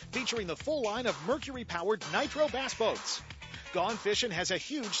around, featuring the full line of Mercury-powered Nitro bass boats. Gone Fishing has a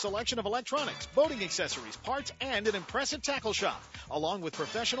huge selection of electronics, boating accessories, parts, and an impressive tackle shop, along with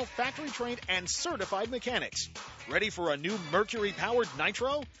professional factory-trained and certified mechanics. Ready for a new Mercury-powered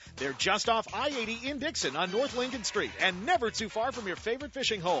Nitro? They're just off I-80 in Dixon on North Lincoln Street and never too far from your favorite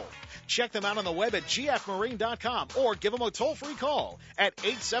fishing hole. Check them out on the web at gfmarine.com or give them a toll-free call at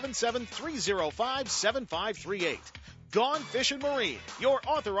 877-305-7538. Gone Fishing Marine, your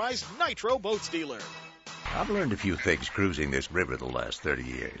authorized Nitro boats dealer. I've learned a few things cruising this river the last 30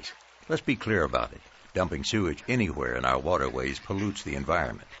 years. Let's be clear about it. Dumping sewage anywhere in our waterways pollutes the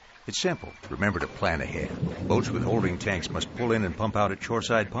environment. It's simple. Remember to plan ahead. Boats with holding tanks must pull in and pump out at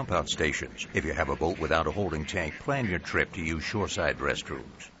shoreside pump-out stations. If you have a boat without a holding tank, plan your trip to use shoreside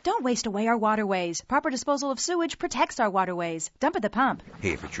restrooms. Don't waste away our waterways. Proper disposal of sewage protects our waterways. Dump at the pump.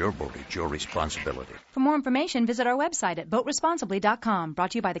 Hey, if it's your boat, it's your responsibility. For more information, visit our website at boatresponsibly.com.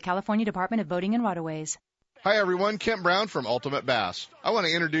 Brought to you by the California Department of Boating and Waterways. Hi everyone, Kent Brown from Ultimate Bass. I want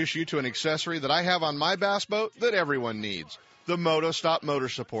to introduce you to an accessory that I have on my bass boat that everyone needs. The MotoStop motor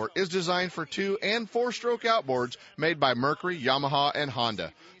support is designed for 2- and 4-stroke outboards made by Mercury, Yamaha, and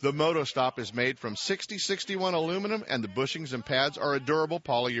Honda. The MotoStop is made from 6061 aluminum, and the bushings and pads are a durable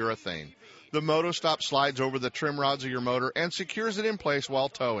polyurethane. The MotoStop slides over the trim rods of your motor and secures it in place while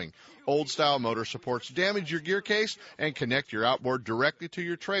towing. Old-style motor supports damage your gear case and connect your outboard directly to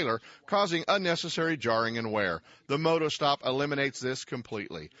your trailer, causing unnecessary jarring and wear. The MotoStop eliminates this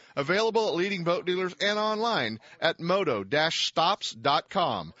completely. Available at leading boat dealers and online at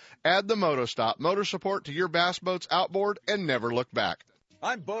moto-stops.com. Add the MotoStop motor support to your bass boat's outboard and never look back.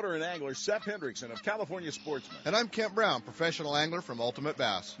 I'm boater and angler Seth Hendrickson of California Sportsman. And I'm Kent Brown, professional angler from Ultimate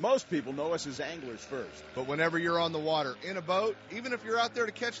Bass. Most people know us as anglers first. But whenever you're on the water, in a boat, even if you're out there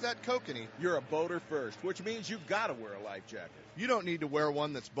to catch that kokanee, you're a boater first, which means you've got to wear a life jacket. You don't need to wear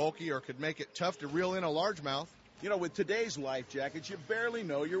one that's bulky or could make it tough to reel in a largemouth. You know, with today's life jackets, you barely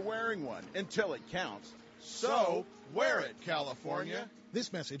know you're wearing one until it counts. So, wear it, California.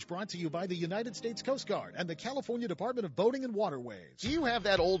 This message brought to you by the United States Coast Guard and the California Department of Boating and Waterways. Do you have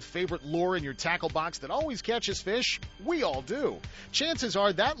that old favorite lure in your tackle box that always catches fish? We all do. Chances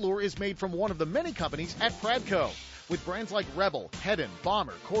are that lure is made from one of the many companies at Pradco. With brands like Rebel, Hedden,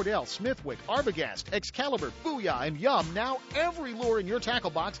 Bomber, Cordell, Smithwick, Arbogast, Excalibur, Booyah, and Yum, now every lure in your tackle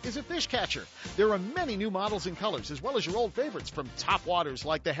box is a fish catcher. There are many new models and colors, as well as your old favorites, from top waters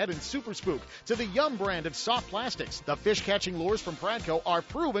like the Hedden Super Spook to the Yum brand of soft plastics. The fish-catching lures from Pradco are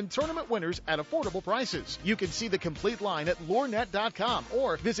proven tournament winners at affordable prices. You can see the complete line at lurenet.com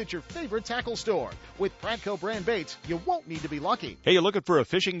or visit your favorite tackle store. With Pradco brand baits, you won't need to be lucky. Hey, you looking for a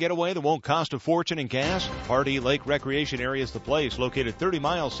fishing getaway that won't cost a fortune in gas? Pardee Lake Recreation Area is the place, located 30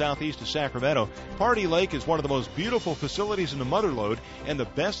 miles southeast of Sacramento. Pardee Lake is one of the most beautiful facilities in the Motherlode, and the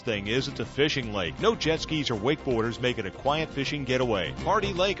best thing is it's a fishing lake. No jet skis or wakeboarders make it a quiet fishing getaway.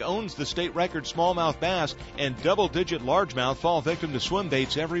 Pardee Lake owns the state record smallmouth bass and double-digit largemouth fall victim to swim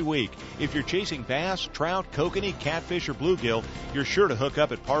baits every week. If you're chasing bass, trout, kokanee, catfish, or bluegill, you're sure to hook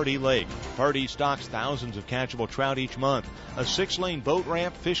up at Pardee Lake. Pardee stocks thousands of catchable trout each month. A 6-lane boat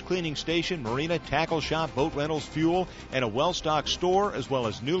ramp, fish cleaning station, marina, tackle shop, boat rentals, fuel, and a well-stocked store, as well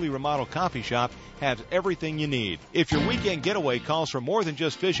as newly remodeled coffee shop, has everything you need. If your weekend getaway calls for more than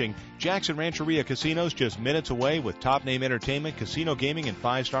just fishing, Jackson Rancheria Casino's just minutes away with top-name entertainment, casino gaming, and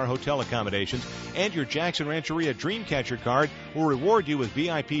 5-star hotel accommodations. And your Jackson Rancheria Dreamcatcher card will reward you with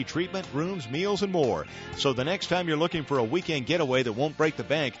VIP treatment, rooms, meals, and more. So the next time you're looking for a weekend getaway that won't break the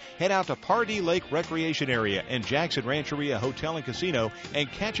bank, head out to Pardee Lake Recreation Area and Jackson Rancheria Hotel and Casino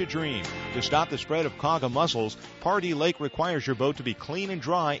and catch a dream. To stop the spread of quagga mussels, Pardee Lake requires your boat to be clean and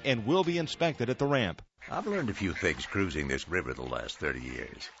dry and will be inspected at the ramp. I've learned a few things cruising this river the last 30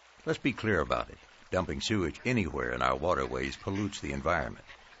 years. Let's be clear about it. Dumping sewage anywhere in our waterways pollutes the environment.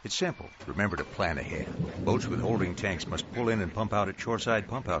 It's simple. Remember to plan ahead. Boats with holding tanks must pull in and pump out at shoreside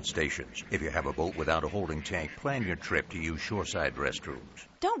pump-out stations. If you have a boat without a holding tank, plan your trip to use shoreside restrooms.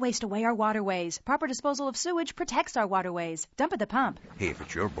 Don't waste away our waterways. Proper disposal of sewage protects our waterways. Dump at the pump. Hey, if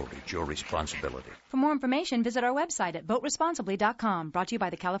it's your boat, it's your responsibility. For more information, visit our website at boatresponsibly.com. Brought to you by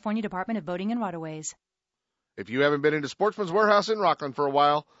the California Department of Boating and Waterways. If you haven't been into Sportsman's Warehouse in Rockland for a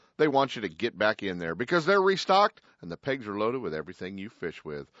while, they want you to get back in there because they're restocked and the pegs are loaded with everything you fish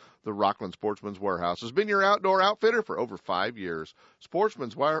with. The Rockland Sportsman's Warehouse has been your outdoor outfitter for over 5 years.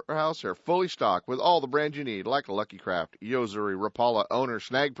 Sportsman's Warehouse are fully stocked with all the brands you need, like Lucky Craft, Yozuri, Rapala, Owner,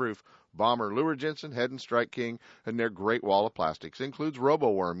 Snagproof, Bomber, Lure Jensen, Head and Strike King, and their great wall of plastics includes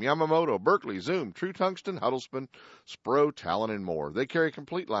RoboWorm, Yamamoto, Berkeley, Zoom, True Tungsten, Huddleston, Spro, Talon, and more. They carry a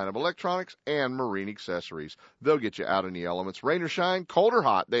complete line of electronics and marine accessories. They'll get you out in the elements. Rain or shine, cold or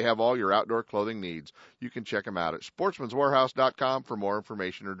hot, they have all your outdoor clothing needs. You can check them out at sportsmanswarehouse.com for more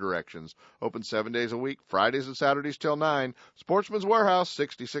information or directions. Open 7 days a week, Fridays and Saturdays till 9. Sportsman's Warehouse,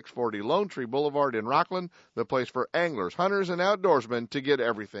 6640 Lone Tree Boulevard in Rockland, the place for anglers, hunters, and outdoorsmen to get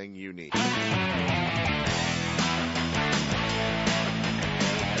everything you need.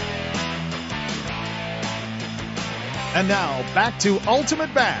 And now, back to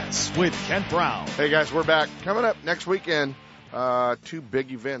Ultimate Bass with Kent Brown. Hey, guys, we're back. Coming up next weekend, 2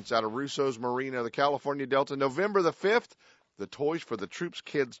 big events out of Russo's Marina, the California Delta. November the 5th, the Toys for the Troops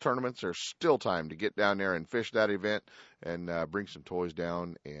Kids tournaments. There's still time to get down there and fish that event and bring some toys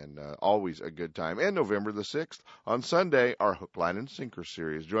down, and always a good time. And November the 6th, on Sunday, our Hook, Line, and Sinker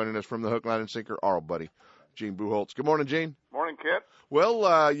series. Joining us from the Hook, Line, and Sinker, our buddy, Gene Buchholz. Good morning, Gene. Morning, Kent.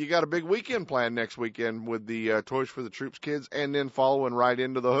 Well, you got a big weekend planned next weekend with the Toys for the Troops Kids, and then following right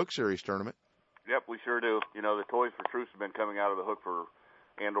into the Hook Series tournament. Yep, we sure do. You know, the Toys for Troops have been coming out of the Hook for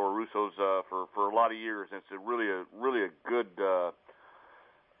and or Russo's for a lot of years. And it's really a good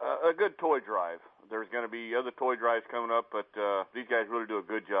toy drive. There's going to be other toy drives coming up, but these guys really do a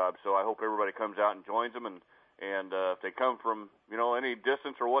good job. So I hope everybody comes out and joins them. And if they come from any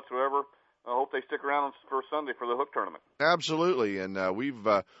distance or whatsoever, I hope they stick around for Sunday for the hook tournament. Absolutely, and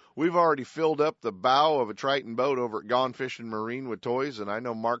we've already filled up the bow of a Triton boat over at Gone Fishing Marine with toys, and I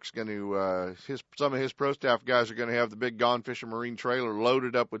know Mark's going to some of his pro staff guys are going to have the big Gone Fishing Marine trailer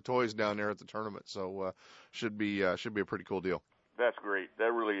loaded up with toys down there at the tournament. So should be a pretty cool deal. That's great.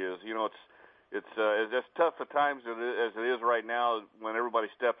 That really is. It's as tough at times as it is right now when everybody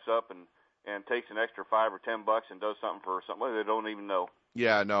steps up and takes an extra $5 or $10 and does something for somebody they don't even know.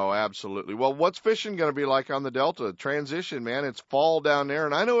 Yeah, no, absolutely. Well, what's fishing going to be like on the Delta? Transition, man. It's fall down there,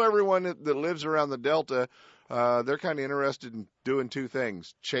 and I know everyone that lives around the Delta, they're kind of interested in doing two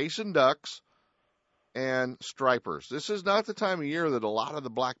things, chasing ducks and stripers. This is not the time of year that a lot of the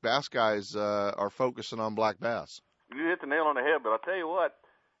black bass guys are focusing on black bass. You hit the nail on the head, but I'll tell you what,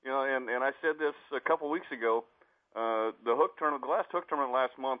 and I said this a couple weeks ago, the last hook tournament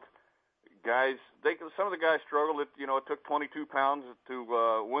last month, guys, some of the guys struggled. It took 22 pounds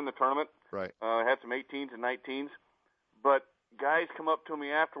to win the tournament. Right. Had some 18s and 19s. But guys come up to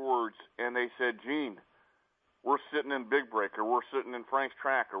me afterwards, and they said, Gene, we're sitting in Big Break, or we're sitting in Frank's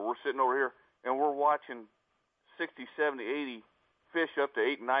Track, or we're sitting over here, and we're watching 60, 70, 80 fish up to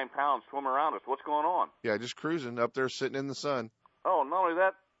 8 and 9 pounds swim around us. What's going on? Yeah, just cruising up there sitting in the sun. Oh, not only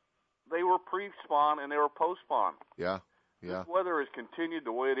that, they were pre-spawn and they were post-spawn. Yeah. This weather has continued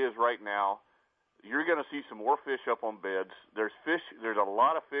the way it is right now. You're going to see some more fish up on beds. There's a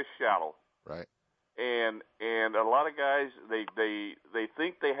lot of fish shallow. Right. And a lot of guys they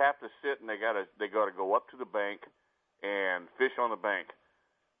think they have to sit and they got to go up to the bank and fish on the bank.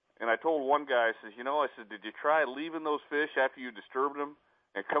 And I told one guy, I said, did you try leaving those fish after you disturbed them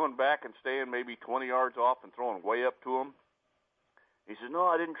and coming back and staying maybe 20 yards off and throwing way up to them? He said, no,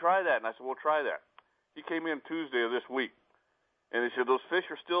 I didn't try that. And I said, well, try that. He came in Tuesday of this week. And he said, those fish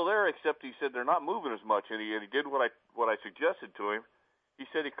are still there, except he said they're not moving as much. And he did what I suggested to him. He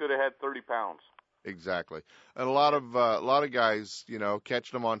said he could have had 30 pounds. Exactly. And a lot of guys,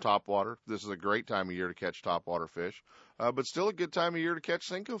 catch them on topwater. This is a great time of year to catch topwater fish, but still a good time of year to catch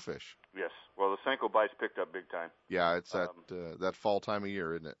Senko fish. Yes. Well, the Senko bites picked up big time. Yeah, it's that fall time of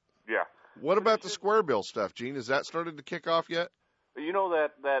year, isn't it? Yeah. What about the square bill stuff, Gene? Has that started to kick off yet? You know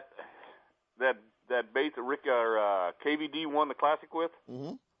that bait that Rick or KVD won the classic with,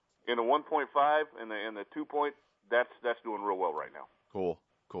 in the 1.5 and the 2 point, that's doing real well right now.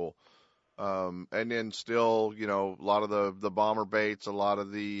 Cool. And then still, a lot of the bomber baits, a lot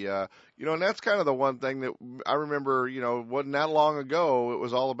of the, and that's kind of the one thing that I remember, wasn't that long ago. It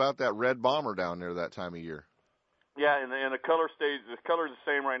was all about that red bomber down there that time of year. Yeah, and the color the color's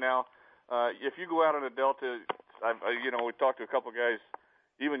the same right now. If you go out on the Delta, we talked to a couple of guys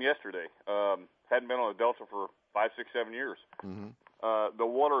even yesterday. Hadn't been on the Delta for 5, 6, 7 years. Mm-hmm. The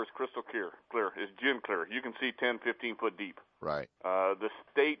water is crystal clear. It's gin clear. You can see 10, 15 foot deep. Right. The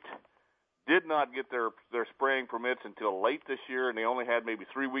state did not get their spraying permits until late this year, and they only had maybe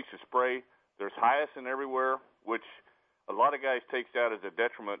 3 weeks to spray. There's hyacinth everywhere, which a lot of guys takes that as a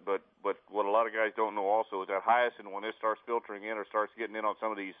detriment, but what a lot of guys don't know also is that hyacinth, when it starts filtering in or starts getting in on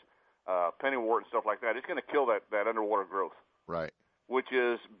some of these pennywort and stuff like that, it's going to kill that underwater growth. Right. Which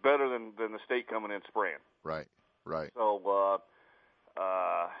is better than the state coming in spraying. Right. So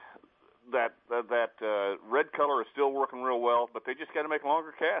that red color is still working real well, but they just got to make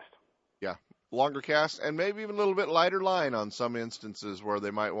longer cast. Yeah, longer cast, and maybe even a little bit lighter line on some instances where they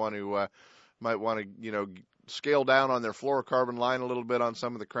might want to scale down on their fluorocarbon line a little bit on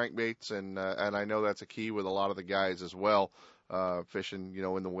some of the crankbaits, and I know that's a key with a lot of the guys as well, fishing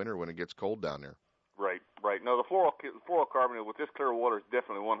in the winter when it gets cold down there. Right. No, the fluorocarbon with this clear water is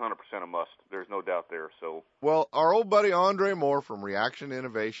definitely 100% a must. There's no doubt there. So. Well, our old buddy Andre Moore from Reaction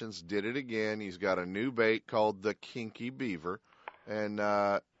Innovations did it again. He's got a new bait called the Kinky Beaver, and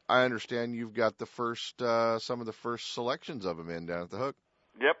I understand you've got some of the first selections of them in down at the hook.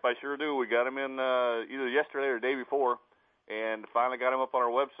 Yep, I sure do. We got them in either yesterday or the day before, and finally got them up on our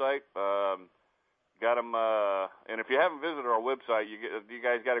website. Got them, and if you haven't visited our website, you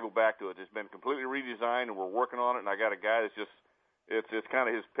guys got to go back to it. It's been completely redesigned, and we're working on it. And I got a guy that's it's kind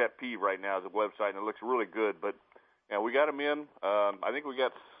of his pet peeve right now is the website, and it looks really good. But we got them in. I think we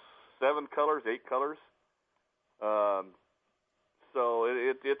got 7 colors, 8 colors. So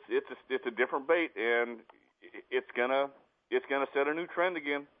it's a different bait, and it's gonna set a new trend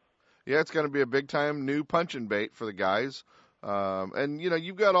again. Yeah, it's gonna be a big time new punching bait for the guys. And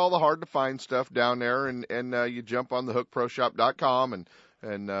you've got all the hard to find stuff down there, and you jump on the hookproshop.com and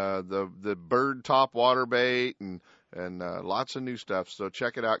the bird top water bait and lots of new stuff. So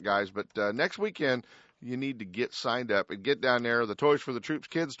check it out, guys. But next weekend, you need to get signed up and get down there. The Toys for the Troops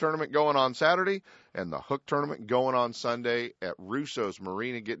Kids Tournament going on Saturday and the Hook Tournament going on Sunday at Russo's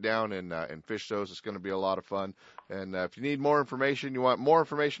Marina. Get down and fish those. It's going to be a lot of fun. And if you need more information, you want more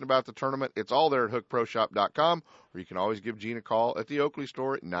information about the tournament, it's all there at hookproshop.com, or you can always give Gene a call at the Oakley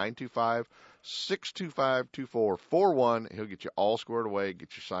store at 925-625-2441. He'll get you all squared away,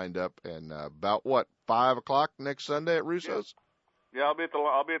 get you signed up, and about 5 o'clock next Sunday at Russo's? Yeah, I'll be at the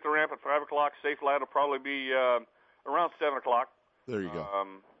ramp at 5 o'clock. Safe line will probably be around 7 o'clock. There you go.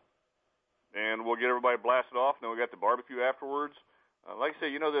 And we'll get everybody blasted off, and then we got the barbecue afterwards. Like I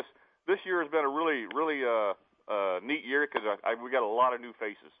say, this year has been a really neat year because we got a lot of new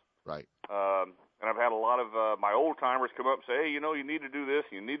faces. Right. And I've had a lot of my old timers come up and say, hey, you need to do this,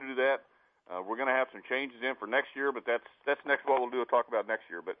 you need to do that. We're going to have some changes in for next year, but that's next what we'll do. We'll talk about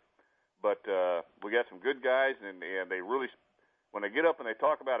next year. But we got some good guys, and they really. When they get up and they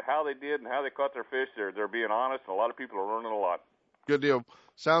talk about how they did and how they caught their fish, they're being honest, and a lot of people are learning a lot. Good deal.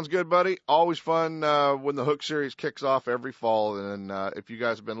 Sounds good, buddy. Always fun when the Hook Series kicks off every fall. And if you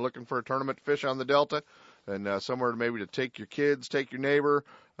guys have been looking for a tournament to fish on the Delta and somewhere maybe to take your kids, take your neighbor,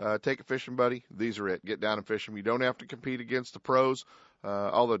 take a fishing buddy, these are it. Get down and fish them. You don't have to compete against the pros.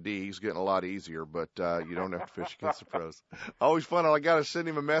 Although D's getting a lot easier, but you don't have to fish against the pros. Always fun. I got to send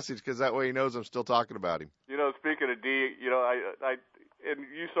him a message because that way he knows I'm still talking about him. Speaking of D, I and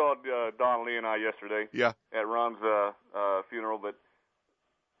you saw Don Lee and I yesterday. Yeah. At Ron's funeral, but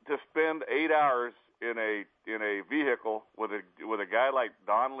to spend 8 hours in a vehicle with a guy like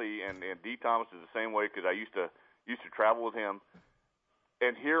Don Lee and D Thomas is the same way because I used to travel with him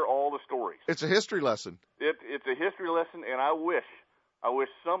and hear all the stories. It's a history lesson. It's a history lesson, and I wish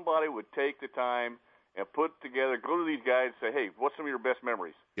somebody would take the time and go to these guys and say, hey, what's some of your best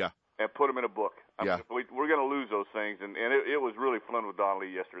memories? Yeah. And put them in a book. Yeah. We're going to lose those things, and it was really fun with Don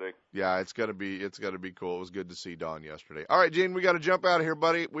Lee yesterday. Yeah, it's gonna be cool. It was good to see Don yesterday. All right, Gene, we got to jump out of here,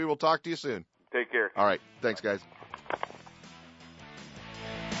 buddy. We will talk to you soon. Take care. All right. Thanks, guys.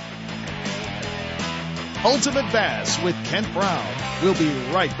 Ultimate Bass with Kent Brown. We'll be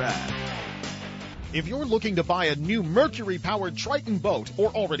right back. If you're looking to buy a new Mercury-powered Triton boat or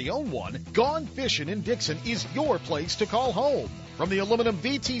already own one, Gone Fishin' in Dixon is your place to call home. From the aluminum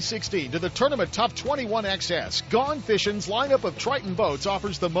VT16 to the Tournament Top 21XS, Gone Fishin's lineup of Triton boats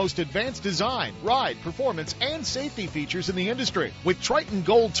offers the most advanced design, ride, performance, and safety features in the industry. With Triton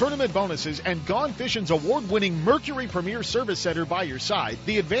Gold tournament bonuses and Gone Fishin's award-winning Mercury Premier Service Center by your side,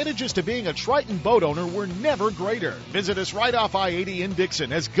 the advantages to being a Triton boat owner were never greater. Visit us right off I-80 in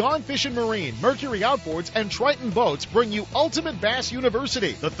Dixon as Gone Fishin' Marine, Mercury Outboards, and Triton Boats bring you Ultimate Bass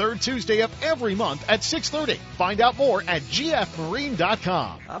University, the third Tuesday of every month at 6:30. Find out more at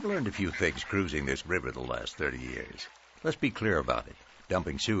gfmarine.com. I've learned a few things cruising this river the last 30 years. Let's be clear about it.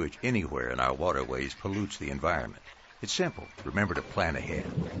 Dumping sewage anywhere in our waterways pollutes the environment. It's simple. Remember to plan ahead.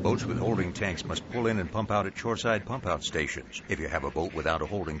 Boats with holding tanks must pull in and pump out at shoreside pump-out stations. If you have a boat without a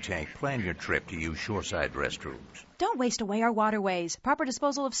holding tank, plan your trip to use shoreside restrooms. Don't waste away our waterways. Proper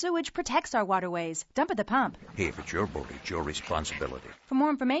disposal of sewage protects our waterways. Dump at the pump. Hey, if it's your boat, it's your responsibility. For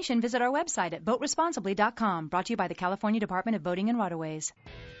more information, visit our website at boatresponsibly.com. Brought to you by the California Department of Boating and Waterways.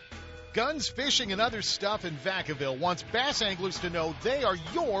 Guns, Fishing, and Other Stuff in Vacaville wants bass anglers to know they are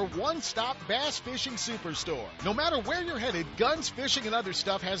your one-stop bass fishing superstore. No matter where you're headed, Guns, Fishing, and Other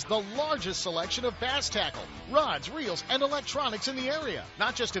Stuff has the largest selection of bass tackle, rods, reels, and electronics in the area.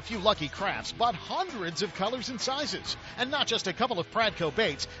 Not just a few lucky crafts, but hundreds of colors and sizes. And not just a couple of Pradco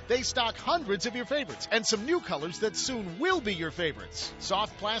baits, they stock hundreds of your favorites and some new colors that soon will be your favorites.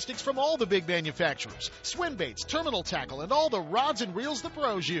 Soft plastics from all the big manufacturers, swim baits, terminal tackle, and all the rods and reels the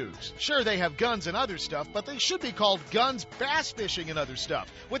pros use. Sure, they have guns and other stuff, but they should be called Guns, Bass Fishing, and Other Stuff.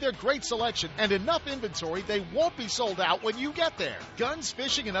 With their great selection and enough inventory, they won't be sold out when you get there. Guns,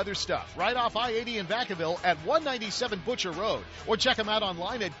 Fishing, and Other Stuff, right off I-80 in Vacaville at 197 Butcher Road. Or check them out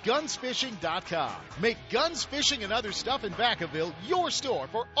online at gunsfishing.com. Make Guns, Fishing, and Other Stuff in Vacaville your store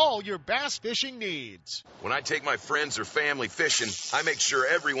for all your bass fishing needs. When I take my friends or family fishing, I make sure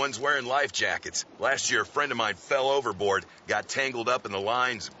everyone's wearing life jackets. Last year, a friend of mine fell overboard, got tangled up in the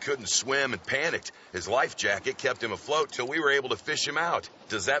lines, couldn't swim, and panicked. His life jacket kept him afloat till we were able to fish him out.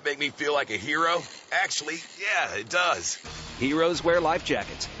 Does that make me feel like a hero? Actually, yeah, it does. Heroes wear life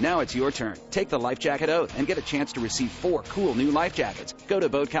jackets. Now it's your turn. Take the life jacket oath and get a chance to receive 4 cool new life jackets. Go to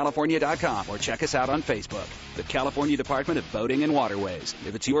BoatCalifornia.com or check us out on Facebook. The California Department of Boating and Waterways.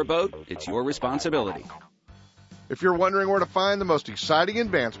 If it's your boat, it's your responsibility. If you're wondering where to find the most exciting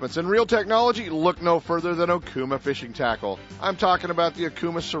advancements in reel technology, look no further than Okuma Fishing Tackle. I'm talking about the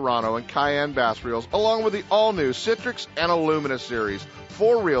Okuma Serrano and Cayenne bass reels, along with the all-new Citrix and Illumina series.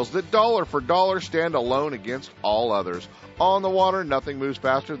 4 reels that dollar for dollar stand alone against all others. On the water, nothing moves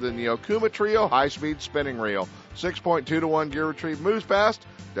faster than the Okuma Trio high-speed spinning reel. 6.2 to 1 gear retrieve moves fast,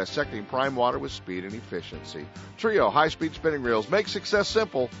 dissecting prime water with speed and efficiency. Trio high-speed spinning reels make success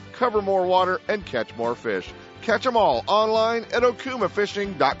simple, cover more water, and catch more fish. Catch them all online at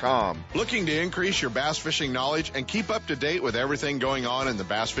okumafishing.com. Looking to increase your bass fishing knowledge and keep up to date with everything going on in the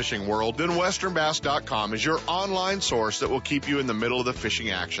bass fishing world? Then westernbass.com is your online source that will keep you in the middle of the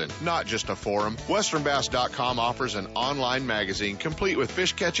fishing action, not just a forum. westernbass.com offers an online magazine complete with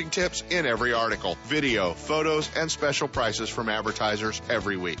fish catching tips in every article, video, photos, and special prices from advertisers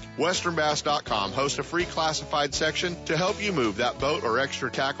every week. westernbass.com hosts a free classified section to help you move that boat or extra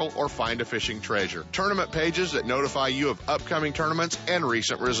tackle or find a fishing treasure. Tournament pages that notify you of upcoming tournaments and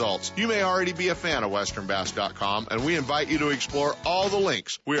recent results. You may already be a fan of westernbass.com, and we invite you to explore all the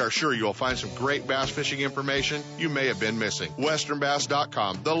links. We are sure you'll find some great bass fishing information you may have been missing.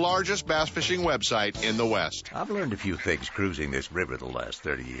 westernbass.com, the largest bass fishing website in the West. I've learned a few things cruising this river the last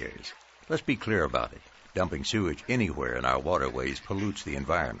 30 years. Let's be clear about it. Dumping sewage anywhere in our waterways pollutes the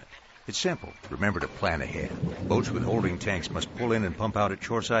environment. It's simple. Remember to plan ahead. Boats with holding tanks must pull in and pump out at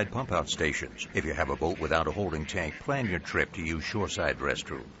shoreside pump-out stations. If you have a boat without a holding tank, plan your trip to use shoreside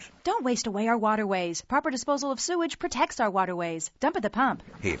restrooms. Don't waste away our waterways. Proper disposal of sewage protects our waterways. Dump at the pump.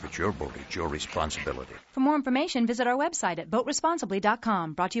 Hey, if it's your boat, it's your responsibility. For more information, visit our website at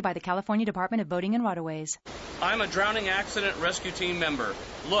boatresponsibly.com. Brought to you by the California Department of Boating and Waterways. I'm a drowning accident rescue team member.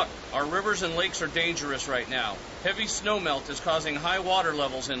 Look, our rivers and lakes are dangerous right now. Heavy snowmelt is causing high water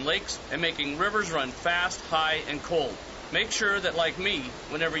levels in lakes and making rivers run fast, high, and cold. Make sure that, like me,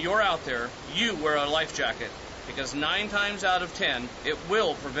 whenever you're out there, you wear a life jacket, because 9 times out of 10, it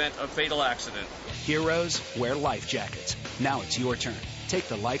will prevent a fatal accident. Heroes wear life jackets. Now it's your turn. Take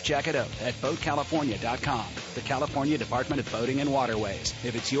the life jacket oath at BoatCalifornia.com. The California Department of Boating and Waterways.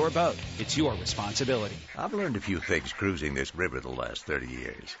 If it's your boat, it's your responsibility. I've learned a few things cruising this river the last 30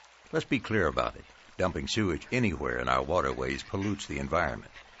 years. Let's be clear about it. Dumping sewage anywhere in our waterways pollutes the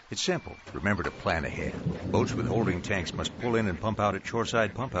environment. It's simple. Remember to plan ahead. Boats with holding tanks must pull in and pump out at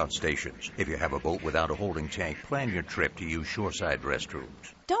shoreside pump-out stations. If you have a boat without a holding tank, plan your trip to use shoreside restrooms.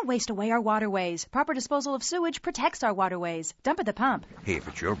 Don't waste away our waterways. Proper disposal of sewage protects our waterways. Dump at the pump. Hey, if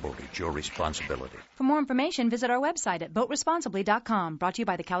it's your boat, it's your responsibility. For more information, visit our website at boatresponsibly.com. Brought to you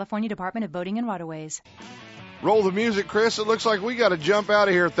by the California Department of Boating and Waterways. Roll the music, Chris. It looks like we got to jump out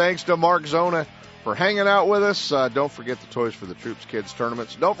of here. Thanks to Mark Zona for hanging out with us. Don't forget the Toys for the Troops Kids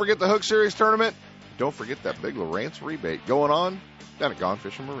tournaments. Don't forget the Hook Series tournament. Don't forget that big Lowrance rebate going on down at Gone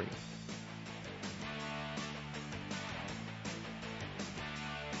Fishing Marine.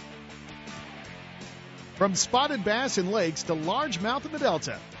 From spotted bass in lakes to largemouth in the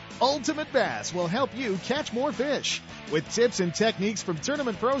Delta, Ultimate Bass will help you catch more fish with tips and techniques from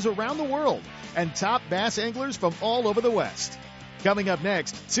tournament pros around the world and top bass anglers from all over the West. Coming up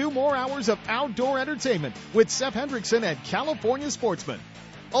next, 2 more hours of outdoor entertainment with Seth Hendrickson and California Sportsman.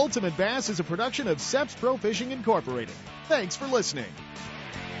 Ultimate Bass is a production of Seps Pro Fishing Incorporated. Thanks for listening.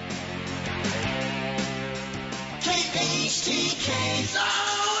 KHTK Zona.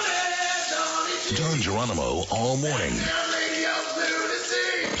 Don Geronimo all morning.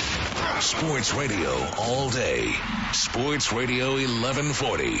 Sports radio all day. Sports Radio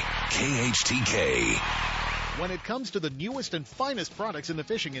 1140. KHTK. When it comes to the newest and finest products in the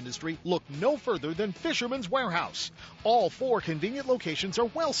fishing industry, look no further than Fisherman's Warehouse. All 4 convenient locations are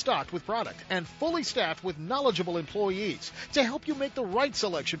well stocked with product and fully staffed with knowledgeable employees to help you make the right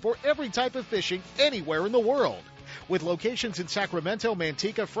selection for every type of fishing anywhere in the world. With locations in Sacramento,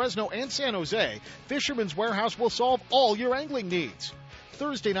 Manteca, Fresno, and San Jose, Fisherman's Warehouse will solve all your angling needs.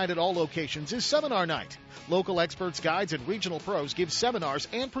 Thursday night at all locations is seminar night. Local experts, guides, and regional pros give seminars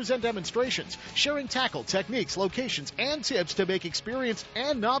and present demonstrations, sharing tackle, techniques, locations, and tips to make experienced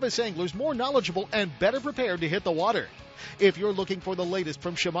and novice anglers more knowledgeable and better prepared to hit the water. If you're looking for the latest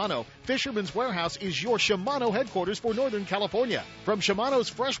from Shimano, Fisherman's Warehouse is your Shimano headquarters for Northern California. From Shimano's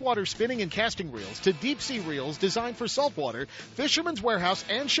freshwater spinning and casting reels to deep-sea reels designed for saltwater, Fisherman's Warehouse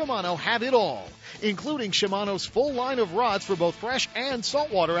and Shimano have it all, including Shimano's full line of rods for both fresh and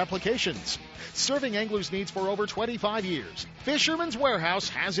saltwater applications. Serving anglers' needs for over 25 years, Fisherman's Warehouse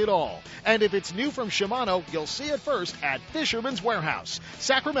has it all. And if it's new from Shimano, you'll see it first at Fisherman's Warehouse,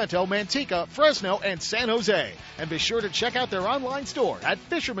 Sacramento, Manteca, Fresno, and San Jose. And be sure to check out their online store at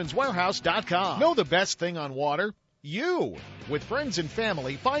fishermanswarehouse.com. Know the best thing on water? You. With friends and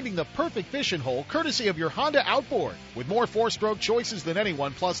family, finding the perfect fishing hole courtesy of your Honda Outboard. With more four-stroke choices than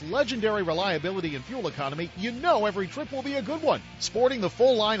anyone, plus legendary reliability and fuel economy, you know every trip will be a good one. Sporting the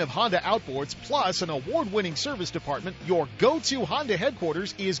full line of Honda Outboards, plus an award-winning service department, your go-to Honda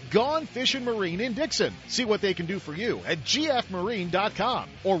headquarters is Gone Fishin' Marine in Dixon. See what they can do for you at gfmarine.com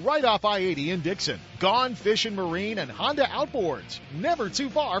or right off I-80 in Dixon. Gone Fishin' Marine and Honda Outboards. Never too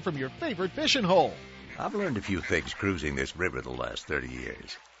far from your favorite fishing hole. I've learned a few things cruising this river the last 30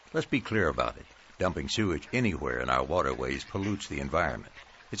 years. Let's be clear about it. Dumping sewage anywhere in our waterways pollutes the environment.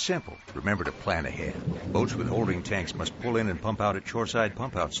 It's simple. Remember to plan ahead. Boats with holding tanks must pull in and pump out at shoreside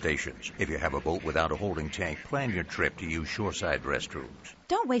pump-out stations. If you have a boat without a holding tank, plan your trip to use shoreside restrooms.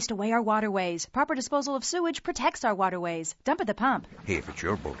 Don't waste away our waterways. Proper disposal of sewage protects our waterways. Dump at the pump. Hey, if it's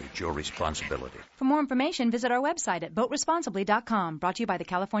your boat, it's your responsibility. For more information, visit our website at boatresponsibly.com. Brought to you by the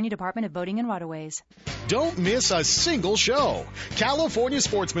California Department of Boating and Waterways. Don't miss a single show. California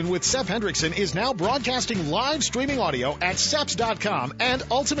Sportsman with Sep Hendrickson is now broadcasting live streaming audio at seps.com and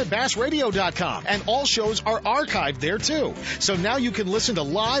ultimatebassradio.com. And all shows are archived there, too. So now you can listen to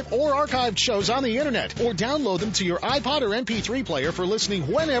live or archived shows on the Internet or download them to your iPod or MP3 player for listening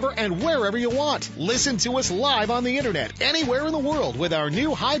whenever and wherever you want. Listen to us live on the Internet, anywhere in the world with our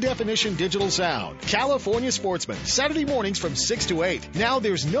new high-definition digital sound. California Sportsman, Saturday mornings from 6 to 8. Now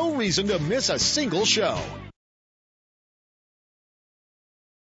there's no reason to miss a single show.